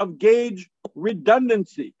instance of gauge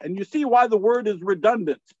redundancy. And you see why the word is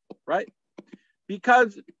redundant, right?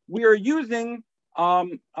 Because we are using,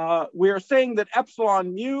 we are saying that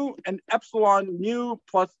epsilon mu and epsilon mu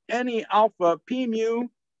plus any alpha p mu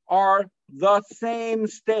are the same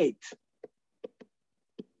state.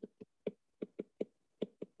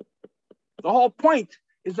 The whole point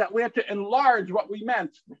is that we have to enlarge what we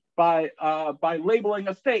meant by labeling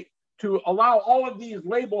a state to allow all of these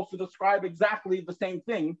labels to describe exactly the same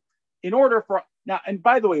thing in order for, now, and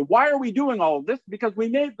by the way, why are we doing all of this? Because we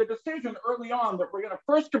made the decision early on that we're going to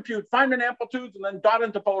first compute Feynman amplitudes and then dot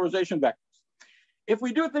into polarization vectors. If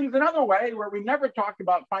we do things another way, where we never talk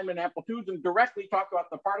about Feynman amplitudes and directly talk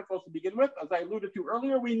about the particles to begin with, as I alluded to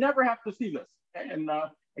earlier, we never have to see this. And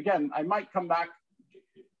again, I might come back,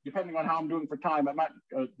 depending on how I'm doing for time, I might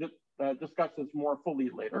discuss this more fully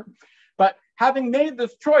later. But having made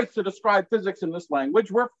this choice to describe physics in this language,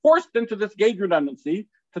 we're forced into this gauge redundancy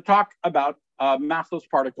to talk about massless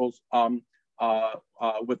particles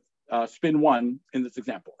with spin 1 in this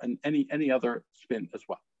example, and any other spin as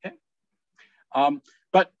well. Okay?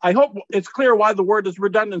 But I hope it's clear why the word is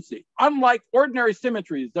redundancy. Unlike ordinary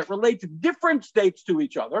symmetries that relate different states to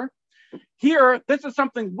each other, Here, this is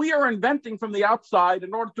something we are inventing from the outside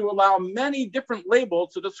in order to allow many different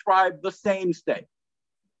labels to describe the same state.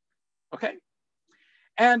 Okay?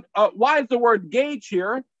 And why is the word gauge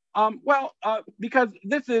here? Because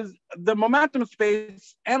this is the momentum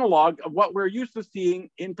space analog of what we're used to seeing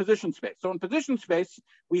in position space. So in position space,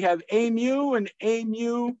 we have A mu and A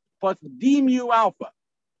mu plus D mu alpha.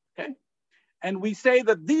 Okay? And we say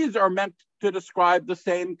that these are meant to describe the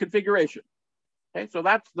same configuration. Okay, so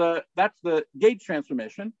that's the gauge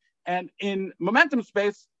transformation. And in momentum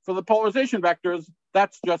space, for the polarization vectors,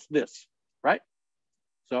 that's just this, right?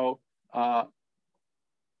 So the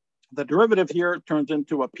derivative here turns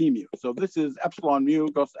into a p mu. So this is epsilon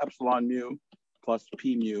mu goes to epsilon mu plus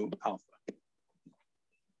p mu alpha.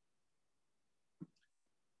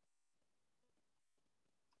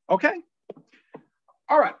 Okay,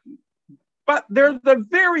 all right. But there's a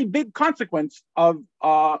very big consequence of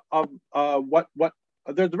there's a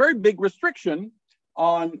very big restriction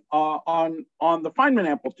on the Feynman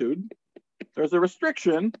amplitude. There's a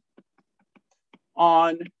restriction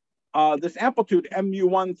on this amplitude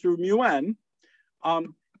mu1 through mu_n,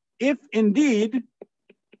 if indeed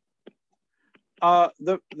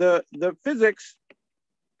the physics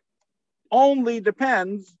only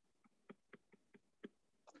depends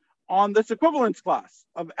on this equivalence class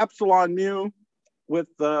of epsilon mu with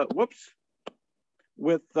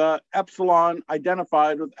epsilon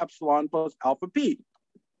identified with epsilon plus alpha p.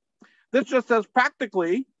 This just says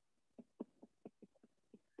practically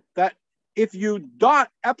that if you dot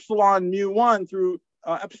epsilon mu1 through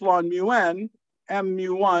epsilon mu_n, m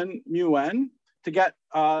mu1 mu_n to get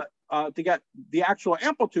the actual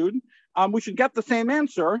amplitude, we should get the same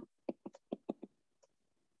answer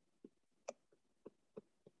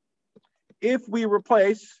if we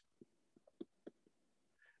replace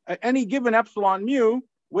any given epsilon mu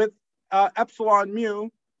with epsilon mu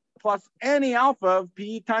plus any alpha of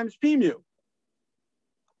p times p mu.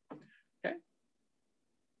 Okay,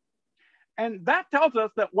 and that tells us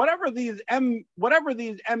that whatever these m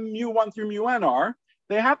mu1 through mu_n are,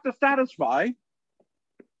 they have to satisfy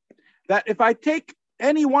that if I take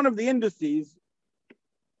any one of the indices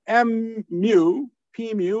m mu,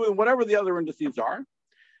 p mu, and whatever the other indices are,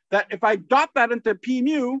 that if I dot that into p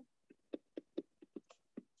mu,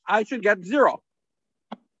 I should get 0.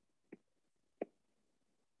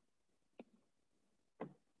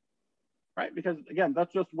 Right? Because again,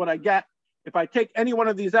 that's just what I get if I take any one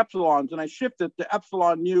of these epsilons and I shift it to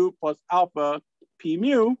epsilon mu plus alpha p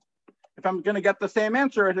mu. If I'm going to get the same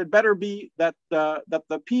answer, it had better be that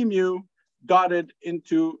the p mu dotted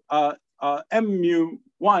into m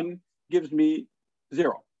mu1 gives me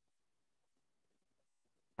 0.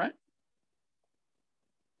 Right?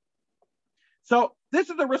 So this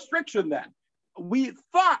is a restriction then. We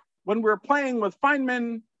thought when we're playing with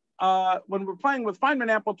Feynman,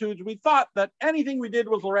 amplitudes, we thought that anything we did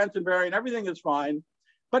was Lorentz invariant, everything is fine,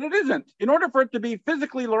 but it isn't. In order for it to be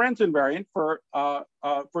physically Lorentz invariant for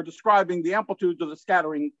describing the amplitudes of the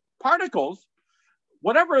scattering particles,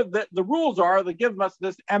 whatever the rules are that give us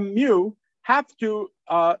this m mu have to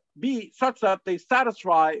be such that they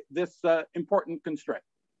satisfy this important constraint.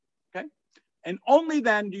 Okay, and only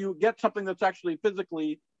then do you get something that's actually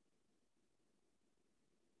physically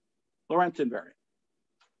Lorentz invariant.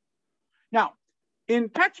 Now, in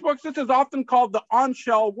textbooks, this is often called the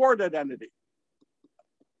on-shell Ward identity.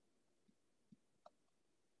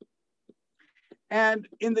 And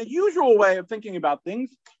in the usual way of thinking about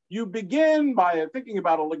things, you begin by thinking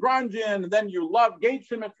about a Lagrangian, and then you love gauge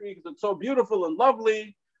symmetry because it's so beautiful and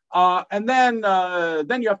lovely. And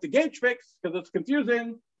then you have to gauge fix because it's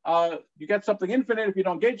confusing. You get something infinite if you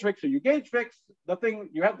don't gauge fix, so you gauge fix the thing.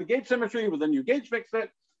 You have the gauge symmetry, but then you gauge fix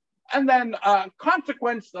it. And then a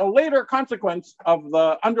later consequence of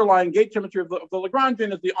the underlying gauge symmetry of the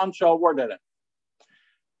Lagrangian is the on-shell Ward identity.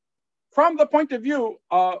 From the point of view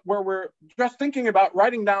where we're just thinking about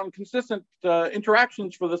writing down consistent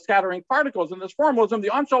interactions for the scattering particles in this formalism, the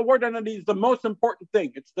on-shell Ward identity is the most important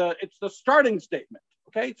thing. It's the starting statement.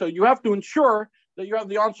 Okay, so you have to ensure that you have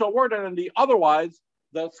the on-shell Ward identity. Otherwise,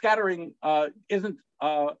 the scattering isn't,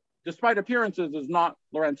 despite appearances, is not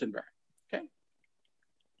Lorentz invariant. Okay,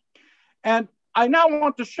 and I now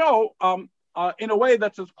want to show in a way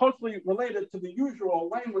that's as closely related to the usual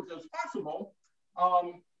language as possible.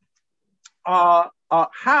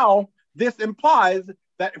 How this implies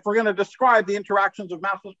that if we're going to describe the interactions of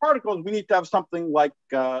massless particles, we need to have something like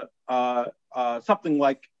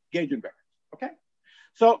gauge invariance. Okay,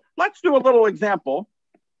 so let's do a little example.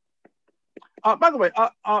 By the way,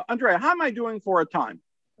 Andrea, how am I doing for a time?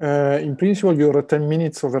 In principle, you're 10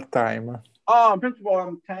 minutes over time. In principle,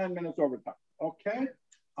 I'm 10 minutes over time. Okay.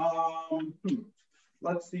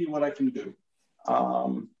 Let's see what I can do.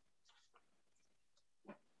 Can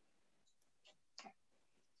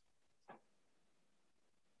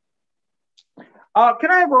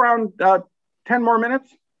I have around 10 more minutes?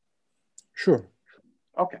 Sure.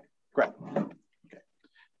 Okay, great. Okay.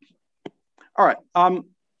 All right.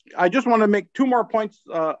 I just want to make two more points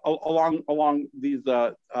along these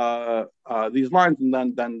lines,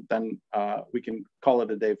 and then we can call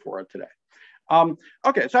it a day for it today.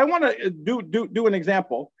 Okay, so I want to do an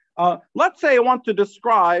example. Let's say I want to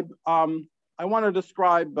describe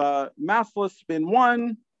massless spin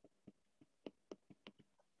 1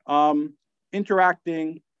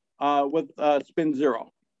 interacting with spin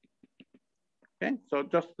 0. Okay, so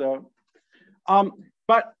just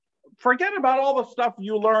but forget about all the stuff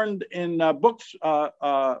you learned in books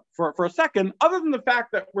for a second, other than the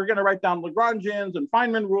fact that we're going to write down Lagrangians and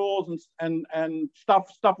Feynman rules and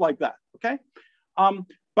stuff like that. Okay,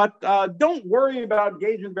 but don't worry about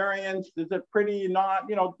gauge invariance. Is it pretty? Not,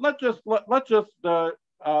 you know. Let's just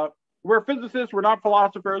we're physicists. We're not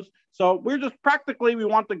philosophers. So we're just practically, we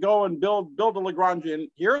want to go and build a Lagrangian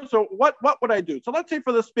here. So what would I do? So let's say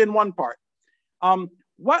for the spin 1 part,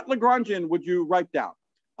 what Lagrangian would you write down?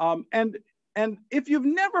 And if you've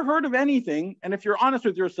never heard of anything, and if you're honest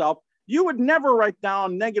with yourself, you would never write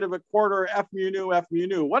down -1/4 f mu nu f mu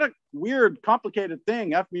nu. What a weird, complicated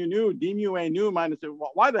thing, f mu nu d mu a nu minus.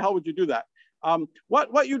 Why the hell would you do that?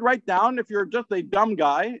 What you'd write down if you're just a dumb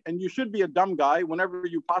guy, and you should be a dumb guy whenever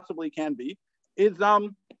you possibly can be, is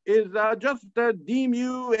just d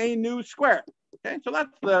mu a nu squared. Okay, so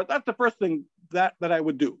that's the first thing that I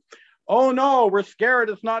would do. Oh no, we're scared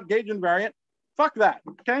it's not gauge invariant. Fuck that.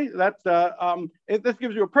 Okay, that's this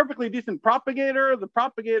gives you a perfectly decent propagator. The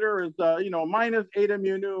propagator is minus eta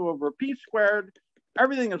mu nu over p squared.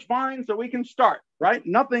 Everything is fine, so we can start. Right?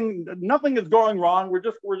 Nothing is going wrong. We're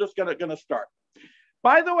just gonna start.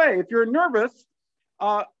 By the way, if you're nervous,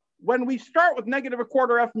 when we start with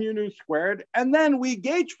 -1/4 f mu nu squared and then we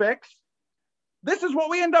gauge fix, this is what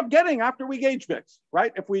we end up getting after we gauge fix,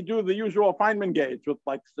 right? If we do the usual Feynman gauge with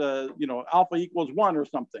like, alpha equals 1 or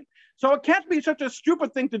something. So it can't be such a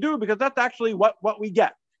stupid thing to do, because that's actually what we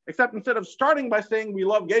get. Except instead of starting by saying we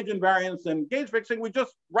love gauge invariance and gauge fixing, we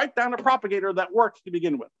just write down a propagator that works to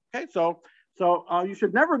begin with. Okay, so you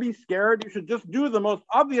should never be scared. You should just do the most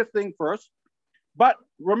obvious thing first. But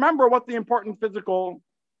remember what the important physical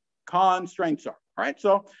constraints are. All right,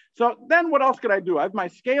 so then what else could I do? I have my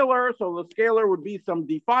scalar, so the scalar would be some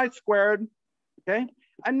d phi squared, okay?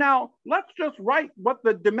 And now let's just write what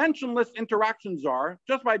the dimensionless interactions are,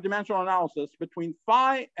 just by dimensional analysis, between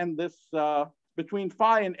phi and this, between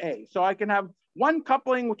phi and a. So I can have one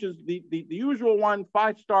coupling, which is the usual one,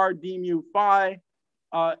 phi star d mu phi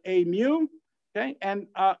a mu, okay? And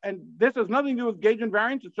this has nothing to do with gauge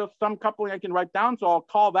invariance, it's just some coupling I can write down, so I'll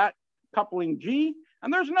call that coupling G.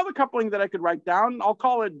 And there's another coupling that I could write down. I'll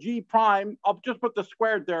call it G prime. I'll just put the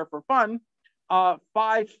squared there for fun.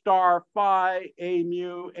 Phi star phi a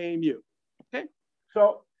mu a mu. Okay.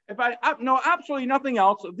 So if I know absolutely nothing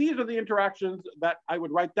else, these are the interactions that I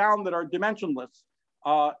would write down that are dimensionless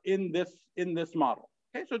in this model.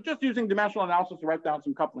 Okay. So just using dimensional analysis to write down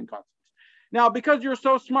some coupling constants. Now, because you're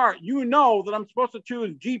so smart, you know that I'm supposed to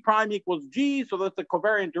choose G prime equals G, so that's the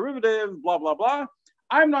covariant derivative, blah blah blah.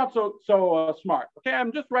 I'm not so smart. Okay,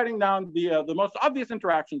 I'm just writing down the most obvious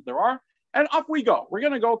interactions there are, and off we go. We're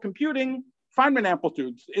going to go computing Feynman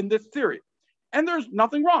amplitudes in this theory, and there's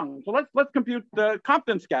nothing wrong. So let's compute the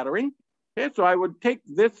Compton scattering. Okay, so I would take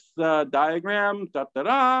this diagram,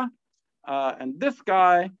 and this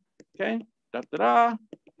guy. Okay,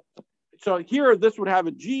 So here, this would have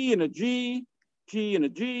a G and a G, G and a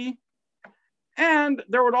G, and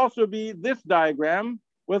there would also be this diagram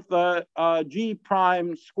with the G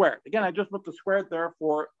prime squared. Again, I just put the squared there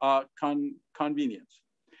for convenience.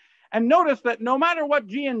 And notice that no matter what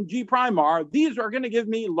G and G prime are, these are going to give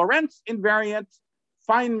me Lorentz invariant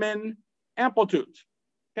Feynman amplitudes.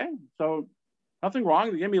 Okay, so nothing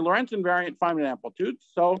wrong. They give me Lorentz invariant Feynman amplitudes.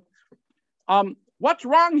 So what's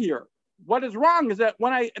wrong here? What is wrong is that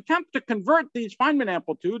when I attempt to convert these Feynman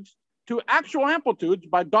amplitudes to actual amplitudes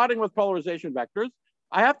by dotting with polarization vectors,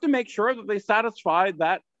 I have to make sure that they satisfy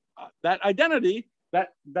that identity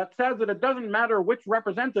that says that it doesn't matter which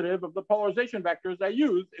representative of the polarization vectors I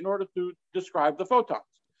use in order to describe the photons.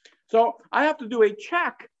 So I have to do a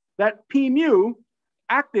check that P mu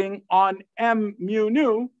acting on M mu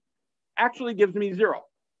nu actually gives me 0,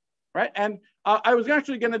 right? And I was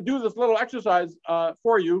actually going to do this little exercise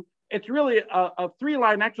for you. It's really a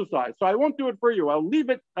 3-line exercise, so I won't do it for you. I'll leave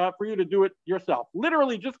it for you to do it yourself.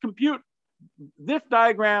 Literally just compute this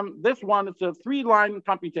diagram, this one, it's a 3-line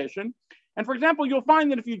computation. And for example, you'll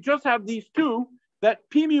find that if you just have these two, that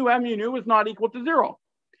P mu M mu nu is not equal to 0.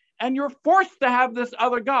 And you're forced to have this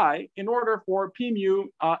other guy in order for P mu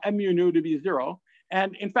M mu nu to be 0.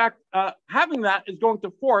 And in fact, having that is going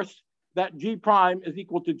to force that G prime is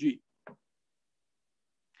equal to G.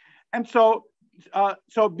 And so,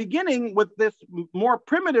 so beginning with this more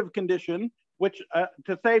primitive condition, which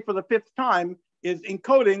to say for the 5th time is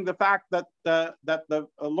encoding the fact that the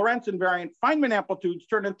Lorentz invariant Feynman amplitudes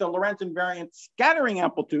turn into Lorentz invariant scattering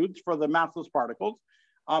amplitudes for the massless particles,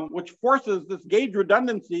 which forces this gauge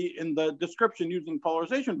redundancy in the description using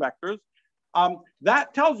polarization vectors.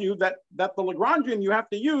 That tells you that the Lagrangian you have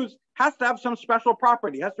to use has to have some special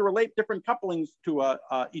property, has to relate different couplings to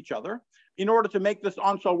each other in order to make this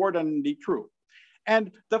on-shell word identity true.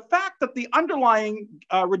 And the fact that the underlying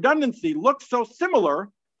redundancy looks so similar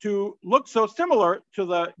to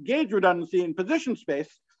the gauge redundancy in position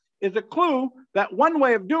space is a clue that one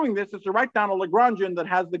way of doing this is to write down a Lagrangian that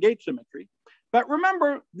has the gauge symmetry. But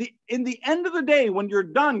remember, in the end of the day, when you're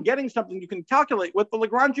done getting something you can calculate with, the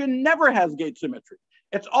Lagrangian never has gauge symmetry.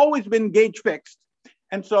 It's always been gauge fixed.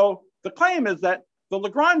 And so the claim is that the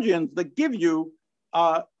Lagrangians that give you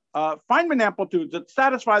Feynman amplitudes that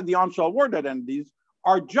satisfy the on-shell word identities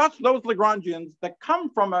are just those Lagrangians that come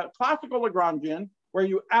from a classical Lagrangian where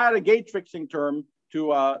you add a gauge fixing term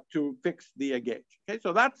to fix the gauge. Okay,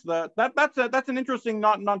 so that's an interesting,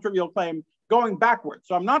 non-trivial claim going backwards.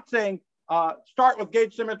 So I'm not saying start with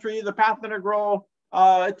gauge symmetry, the path integral,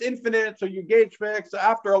 it's infinite, so you gauge fix.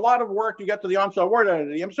 After a lot of work, you get to the on-shell word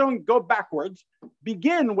identity. I'm saying go backwards.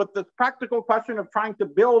 Begin with the practical question of trying to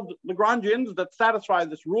build Lagrangians that satisfy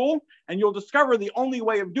this rule, and you'll discover the only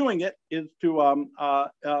way of doing it is to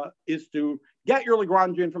get your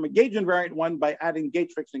Lagrangian from a gauge invariant one by adding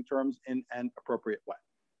gauge fixing terms in an appropriate way.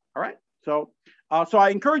 All right. So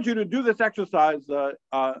I encourage you to do this exercise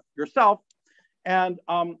yourself. And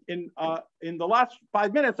in the last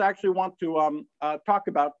 5 minutes, I actually want to talk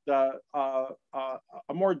about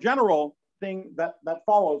a more general thing that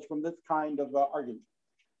follows from this kind of argument.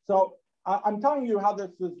 So I'm telling you how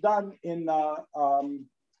this is done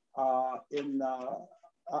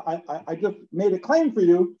I just made a claim for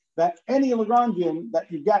you that any Lagrangian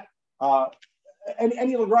that you get,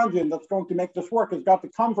 any Lagrangian that's going to make this work has got to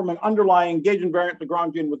come from an underlying gauge invariant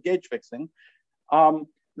Lagrangian with gauge fixing.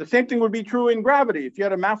 The same thing would be true in gravity. If you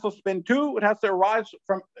had a massless spin 2, it has to arise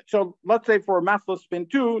from, so let's say for a massless spin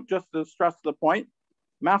 2, just to stress the point,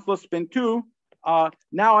 massless spin 2,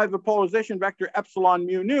 now I have a polarization vector epsilon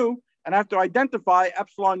mu nu, and I have to identify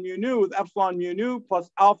epsilon mu nu with epsilon mu nu plus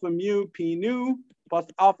alpha mu p nu plus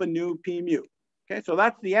alpha nu p mu. Okay, so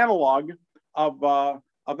that's the analog of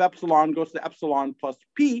epsilon goes to epsilon plus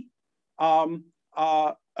p.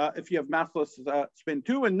 If you have massless spin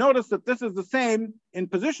 2, and notice that this is the same in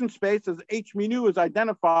position space as h mu nu is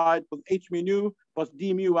identified with h mu nu plus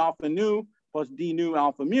d mu alpha nu plus d nu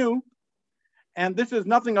alpha mu, and this is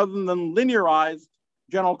nothing other than linearized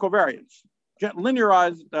general covariance,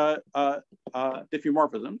 linearized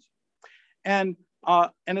diffeomorphisms,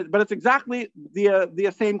 but it's exactly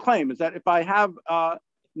the same claim. Is that if I have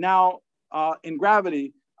now in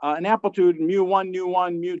gravity an amplitude mu1,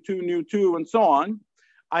 nu1, mu2, nu2, and so on,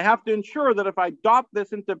 I have to ensure that if I dot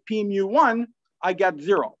this into P mu1, I get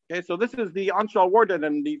 0. Okay, so this is the on-shell word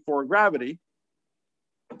identity for gravity.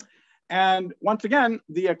 And once again,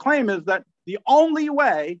 the claim is that the only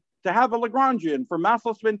way to have a Lagrangian for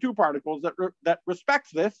massless spin 2 particles that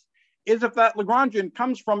respects this is if that Lagrangian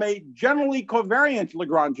comes from a generally covariant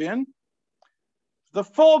Lagrangian, the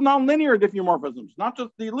full nonlinear diffeomorphisms, not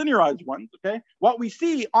just the linearized ones, okay? What we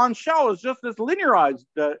see on shell is just this linearized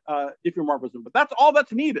diffeomorphism, but that's all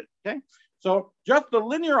that's needed, okay? So just the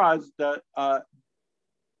linearized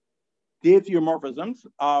diffeomorphisms,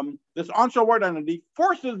 this on-shell word identity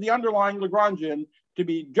forces the underlying Lagrangian to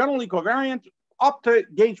be generally covariant up to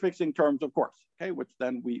gauge fixing terms, of course, okay? Which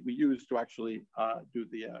then we use to actually do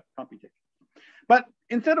the computation. But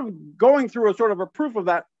instead of going through a sort of a proof of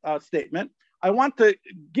that statement, I want to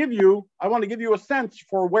give you a sense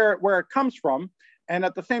for where it comes from, and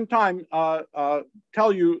at the same time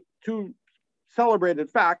tell you two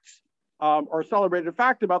celebrated facts or celebrated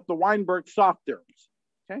fact about the Weinberg soft theorems.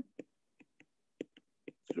 Okay,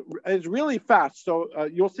 it's really fast, so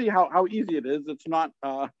you'll see how easy it is. It's not,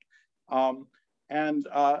 but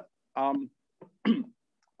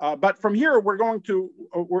from here we're going to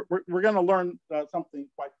learn something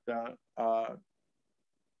quite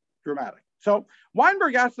dramatic. So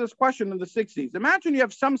Weinberg asked this question in the 60s. Imagine you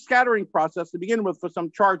have some scattering process to begin with for some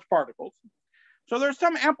charged particles. So there's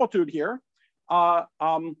some amplitude here.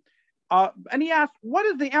 and he asked, what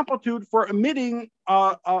is the amplitude for emitting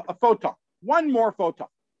a photon? One more photon.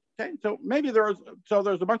 Okay, so maybe there's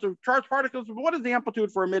a bunch of charged particles, but what is the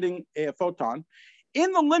amplitude for emitting a photon?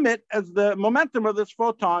 In the limit, as the momentum of this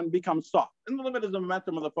photon becomes soft, in the limit as the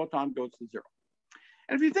momentum of the photon goes to zero.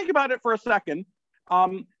 And if you think about it for a second,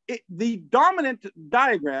 the dominant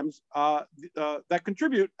diagrams that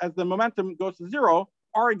contribute as the momentum goes to zero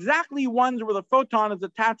are exactly ones where the photon is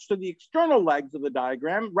attached to the external legs of the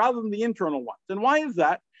diagram rather than the internal ones. And why is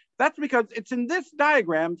that? That's because it's in this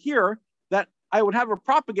diagram here that I would have a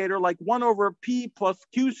propagator like 1 over p plus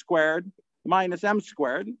q squared minus m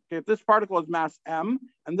squared. Okay, if this particle is mass m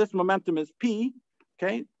and this momentum is p,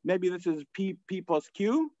 okay, maybe this is p plus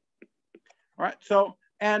q. All right, so,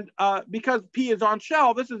 and because p is on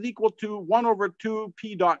shell, this is equal to 1 over 2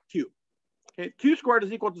 p dot q. Okay, q squared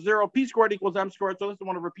is equal to 0, p squared equals m squared, so this is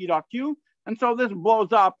 1 over p dot q. And so this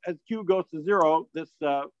blows up as q goes to 0, this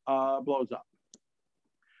blows up.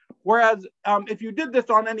 Whereas if you did this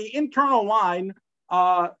on any internal line,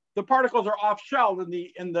 the particles are off shell in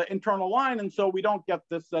the internal line, and so we don't get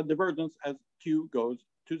this divergence as q goes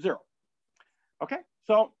to 0. Okay,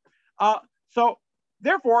 so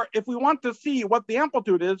therefore, if we want to see what the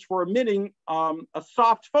amplitude is for emitting a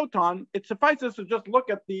soft photon, it suffices to just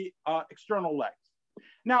look at the external legs.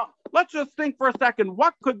 Now, let's just think for a second,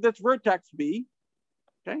 what could this vertex be?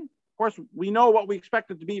 Okay, of course, we know what we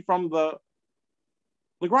expect it to be from the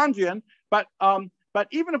Lagrangian, but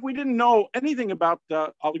even if we didn't know anything about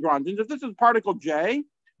Lagrangians, if this is particle J,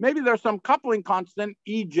 maybe there's some coupling constant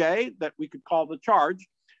Ej that we could call the charge,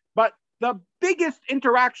 but the biggest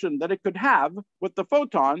interaction that it could have with the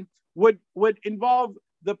photon would involve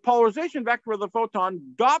the polarization vector of the photon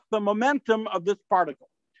dot the momentum of this particle.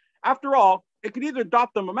 After all, it could either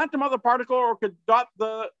dot the momentum of the particle or it could dot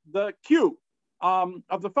the q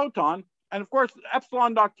of the photon. And of course,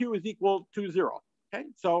 epsilon dot q is equal to 0. Okay,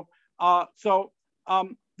 so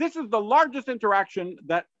this is the largest interaction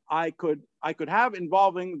that I could have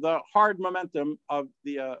involving the hard momentum of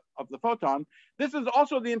the photon. This is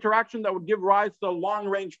also the interaction that would give rise to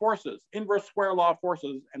long-range forces, inverse square law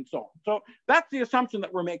forces, and so on. So that's the assumption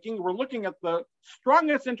that we're making. We're looking at the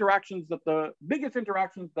strongest interactions, the biggest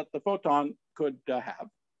interactions that the photon could have.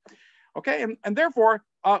 Okay, and therefore,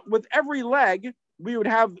 with every leg, we would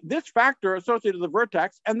have this factor associated with the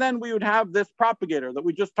vertex, and then we would have this propagator that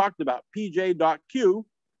we just talked about, pj dot q,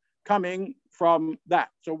 coming from that.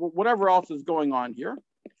 So whatever else is going on here,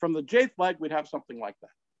 from the jth leg, we'd have something like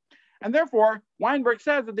that. And therefore, Weinberg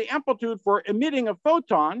says that the amplitude for emitting a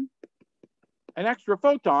photon, an extra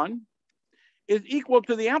photon, is equal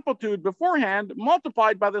to the amplitude beforehand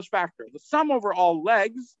multiplied by this factor, the sum over all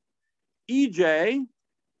legs, Ej,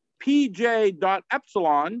 pj dot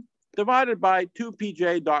epsilon, divided by 2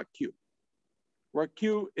 pj dot q, where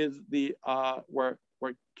q is the where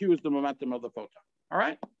q is the momentum of the photon. All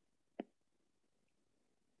right.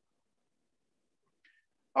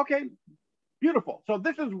 Okay, beautiful. So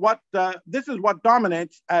this is what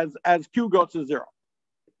dominates as q goes to 0.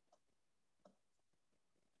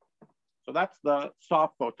 So that's the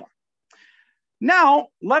soft photon. Now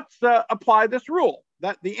let's apply this rule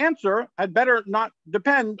that the answer had better not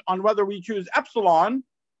depend on whether we choose epsilon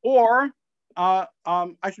or I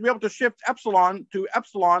should be able to shift epsilon to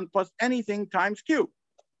epsilon plus anything times q.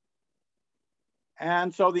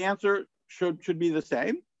 And so the answer should be the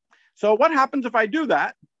same. So what happens if I do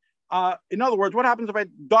that? In other words, what happens if I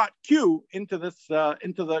dot q into this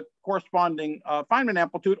into the corresponding Feynman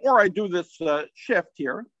amplitude, or I do this shift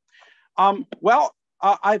here?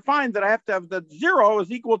 I find that I have to have that 0 is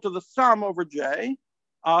equal to the sum over j,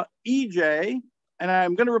 Ej, and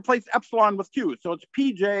I'm going to replace epsilon with q. So it's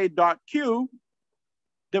pj dot q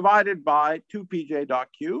divided by 2 pj dot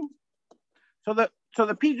q. So the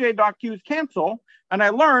pj dot q's cancel, and I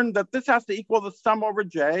learned that this has to equal the sum over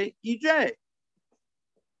j, Ej.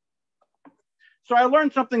 So I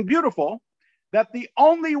learned something beautiful, that the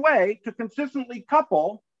only way to consistently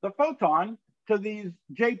couple the photon to these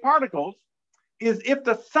j particles is if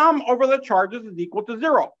the sum over the charges is equal to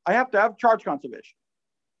 0. I have to have charge conservation.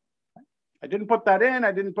 I didn't put that in.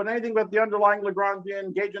 I didn't put anything about the underlying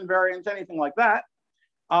Lagrangian, gauge invariance, anything like that.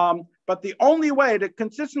 But the only way to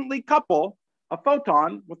consistently couple a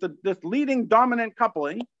photon with this leading dominant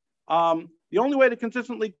coupling, the only way to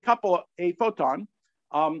consistently couple a photon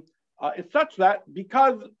is such that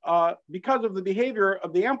because of the behavior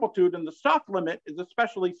of the amplitude and the soft limit is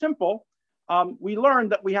especially simple, we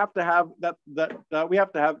learned that we have to have we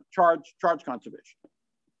have to have charge conservation.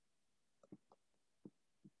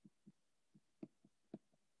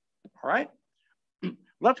 All right,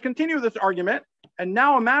 let's continue this argument. And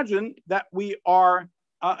now imagine that we are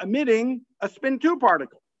emitting a spin 2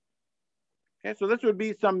 particle. Okay, so this would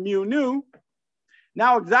be some mu nu.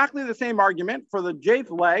 Now exactly the same argument for the jth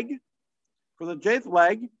leg. For the jth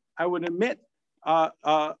leg, I would emit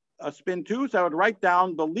a spin 2. So I would write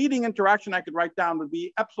down the leading interaction I could write down would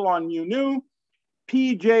be epsilon mu nu,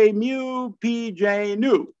 pj mu, pj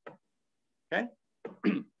nu. Okay.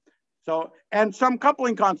 So, and some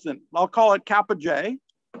coupling constant, I'll call it kappa j.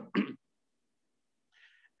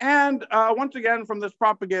 And once again, from this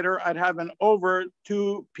propagator, I'd have an over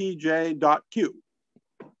 2 pj dot q.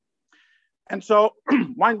 And so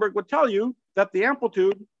Weinberg would tell you that the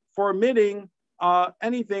amplitude for emitting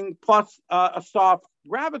anything plus a soft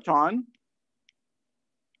graviton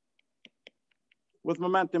with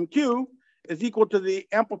momentum q is equal to the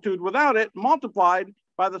amplitude without it multiplied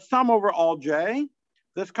by the sum over all j,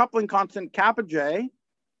 this coupling constant kappa j,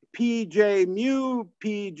 pj mu,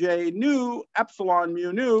 pj nu, epsilon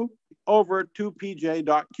mu nu over 2 pj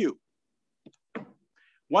dot q.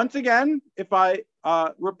 Once again, if I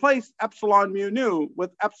replace epsilon mu nu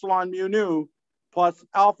with epsilon mu nu plus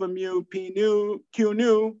alpha mu p nu q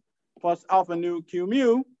nu plus alpha nu q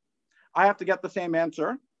mu, I have to get the same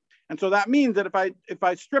answer. And so that means that if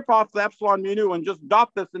I strip off the epsilon mu nu and just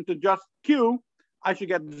dot this into just q, I should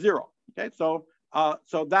get 0. Okay, so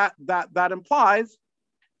that implies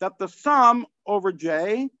that the sum over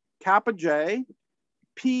j, kappa j,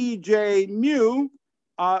 pj mu,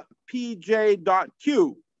 pj dot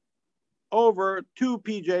q over 2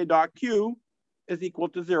 pj dot q is equal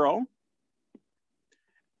to 0.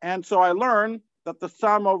 And so I learn that the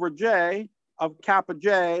sum over j of kappa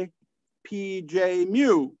j, pj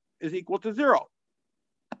mu is equal to 0.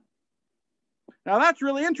 Now that's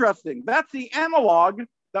really interesting. That's the analog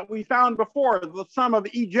that we found before. The sum of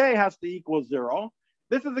ej has to equal 0.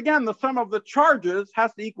 This is again, the sum of the charges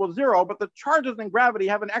has to equal 0, but the charges in gravity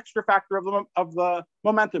have an extra factor of the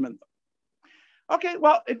momentum in them. Okay,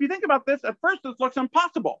 well, if you think about this, at first this looks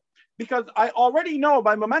impossible because I already know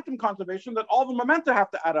by momentum conservation that all the momenta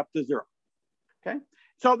have to add up to 0. Okay,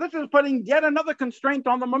 so this is putting yet another constraint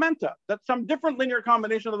on the momenta, that some different linear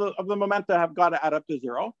combination of the momenta have got to add up to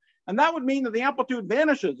 0. And that would mean that the amplitude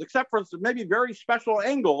vanishes, except for maybe very special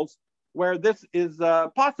angles where this is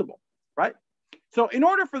possible, right? So in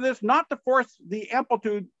order for this not to force the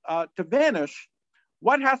amplitude to vanish,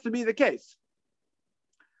 what has to be the case?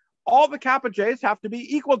 All the kappa j's have to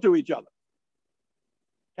be equal to each other.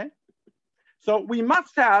 Okay, so we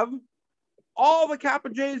must have all the kappa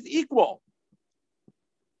j's equal.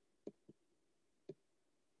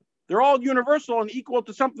 They're all universal and equal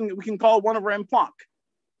to something that we can call 1 over m Planck.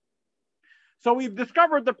 So we've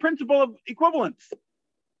discovered the principle of equivalence.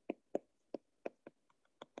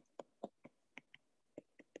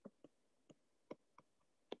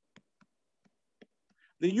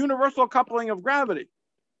 The universal coupling of gravity.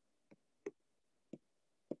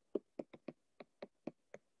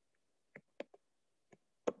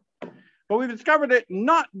 But we've discovered it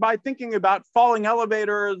not by thinking about falling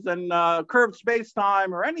elevators and curved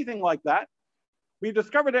space-time or anything like that. We've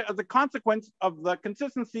discovered it as a consequence of the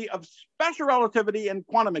consistency of special relativity and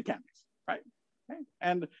quantum mechanics, right? Okay.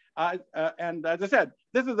 And as I said,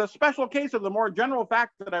 this is a special case of the more general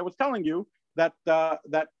fact that I was telling you that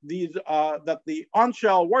that the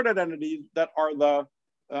on-shell word identities that are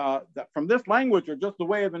that from this language are just a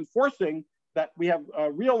way of enforcing that we have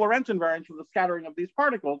real Lorentz invariance for the scattering of these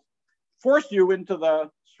particles, force you into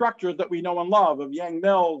the structures that we know and love of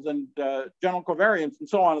Yang-Mills and general covariance and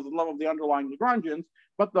so on at the level of the underlying Lagrangians.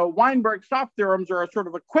 But the Weinberg-Stoff theorems are a sort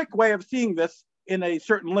of a quick way of seeing this in a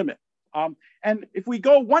certain limit. And if we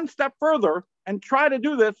go one step further and try to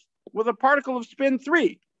do this with a particle of spin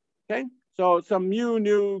 3, okay, so some mu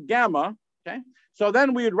nu gamma, okay, so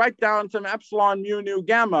then we would write down some epsilon mu nu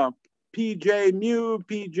gamma, pj mu,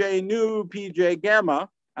 pj nu, pj gamma,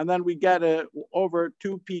 and then we get it over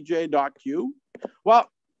 2 pj dot q. Well,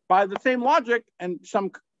 by the same logic and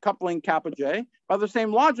some coupling kappa j, by the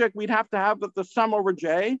same logic, we'd have to have that the sum over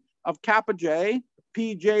j of kappa j,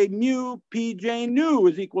 pj mu, pj nu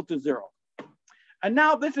is equal to 0. And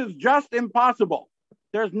now this is just impossible.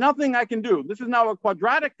 There's nothing I can do. This is now a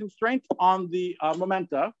quadratic constraint on the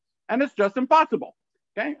momenta, and it's just impossible.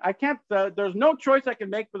 Okay, I can't. There's no choice I can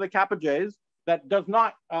make for the kappa j's that does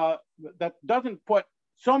not that doesn't put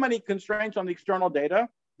so many constraints on the external data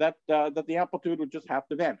that that the amplitude would just have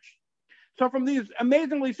to vanish. So from these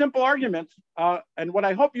amazingly simple arguments, and what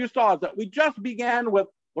I hope you saw is that we just began with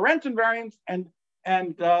Lorentz invariance and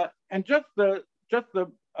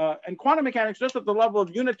quantum mechanics just at the level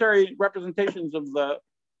of unitary representations of the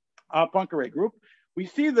Poincare group. We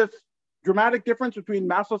see this dramatic difference between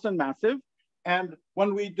massless and massive. And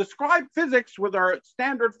when we describe physics with our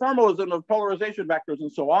standard formalism of polarization vectors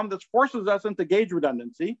and so on, this forces us into gauge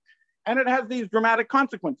redundancy. And it has these dramatic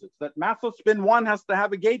consequences that massless spin 1 has to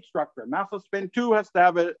have a gauge structure. Massless spin 2 has to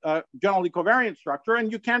have a generally covariant structure.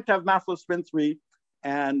 And you can't have massless spin 3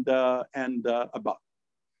 and above.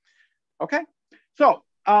 Okay, so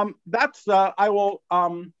that's, I will,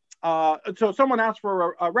 so someone asked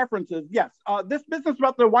for references. Yes, this business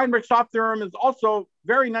about the Weinberg soft theorem is also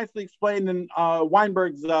very nicely explained in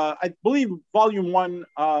Weinberg's, I believe, volume 1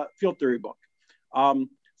 field theory book.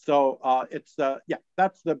 So it's, yeah,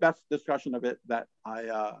 that's the best discussion of it that I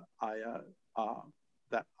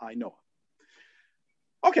know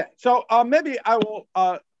of. Okay, so maybe I will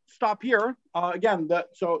stop here. Again,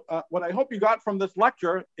 so what I hope you got from this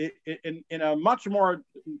lecture in a much more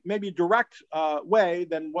maybe direct way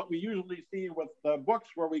than what we usually see with the books,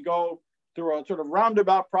 where we go through a sort of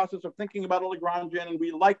roundabout process of thinking about a Lagrangian, and we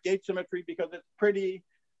like gauge symmetry because it's pretty,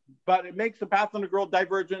 but it makes the path integral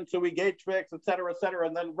divergent, so we gauge fix, et cetera,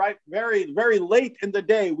 and then very, very late in the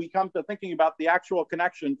day, we come to thinking about the actual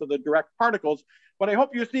connection to the direct particles. What I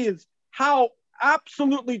hope you see is how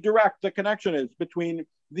absolutely direct the connection is between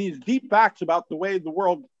these deep facts about the way the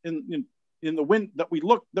world in the wind that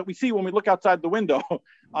we see when we look outside the window,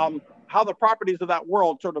 how the properties of that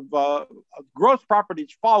world, sort of gross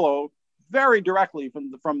properties, follow very directly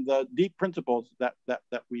from the deep principles that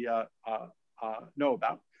we know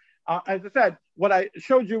about. As I said, what I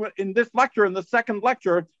showed you in this lecture, in the second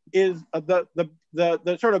lecture, is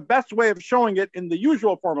the sort of best way of showing it in the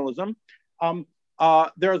usual formalism.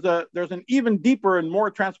 There's an even deeper and more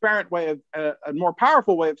transparent way of, a more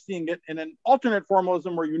powerful way of seeing it in an alternate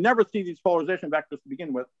formalism where you never see these polarization vectors to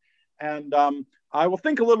begin with. And I will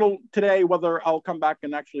think a little today whether I'll come back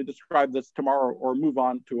and actually describe this tomorrow or move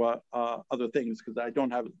on to other things, because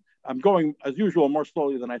I'm going as usual more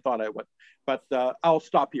slowly than I thought I would. But I'll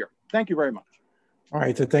stop here. Thank you very much. All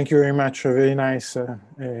right, thank you very much. Very nice,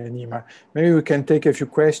 Nima. Maybe we can take a few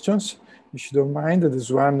questions, if you don't mind. There's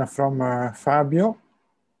one from Fabio.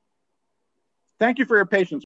 Thank you for your patience.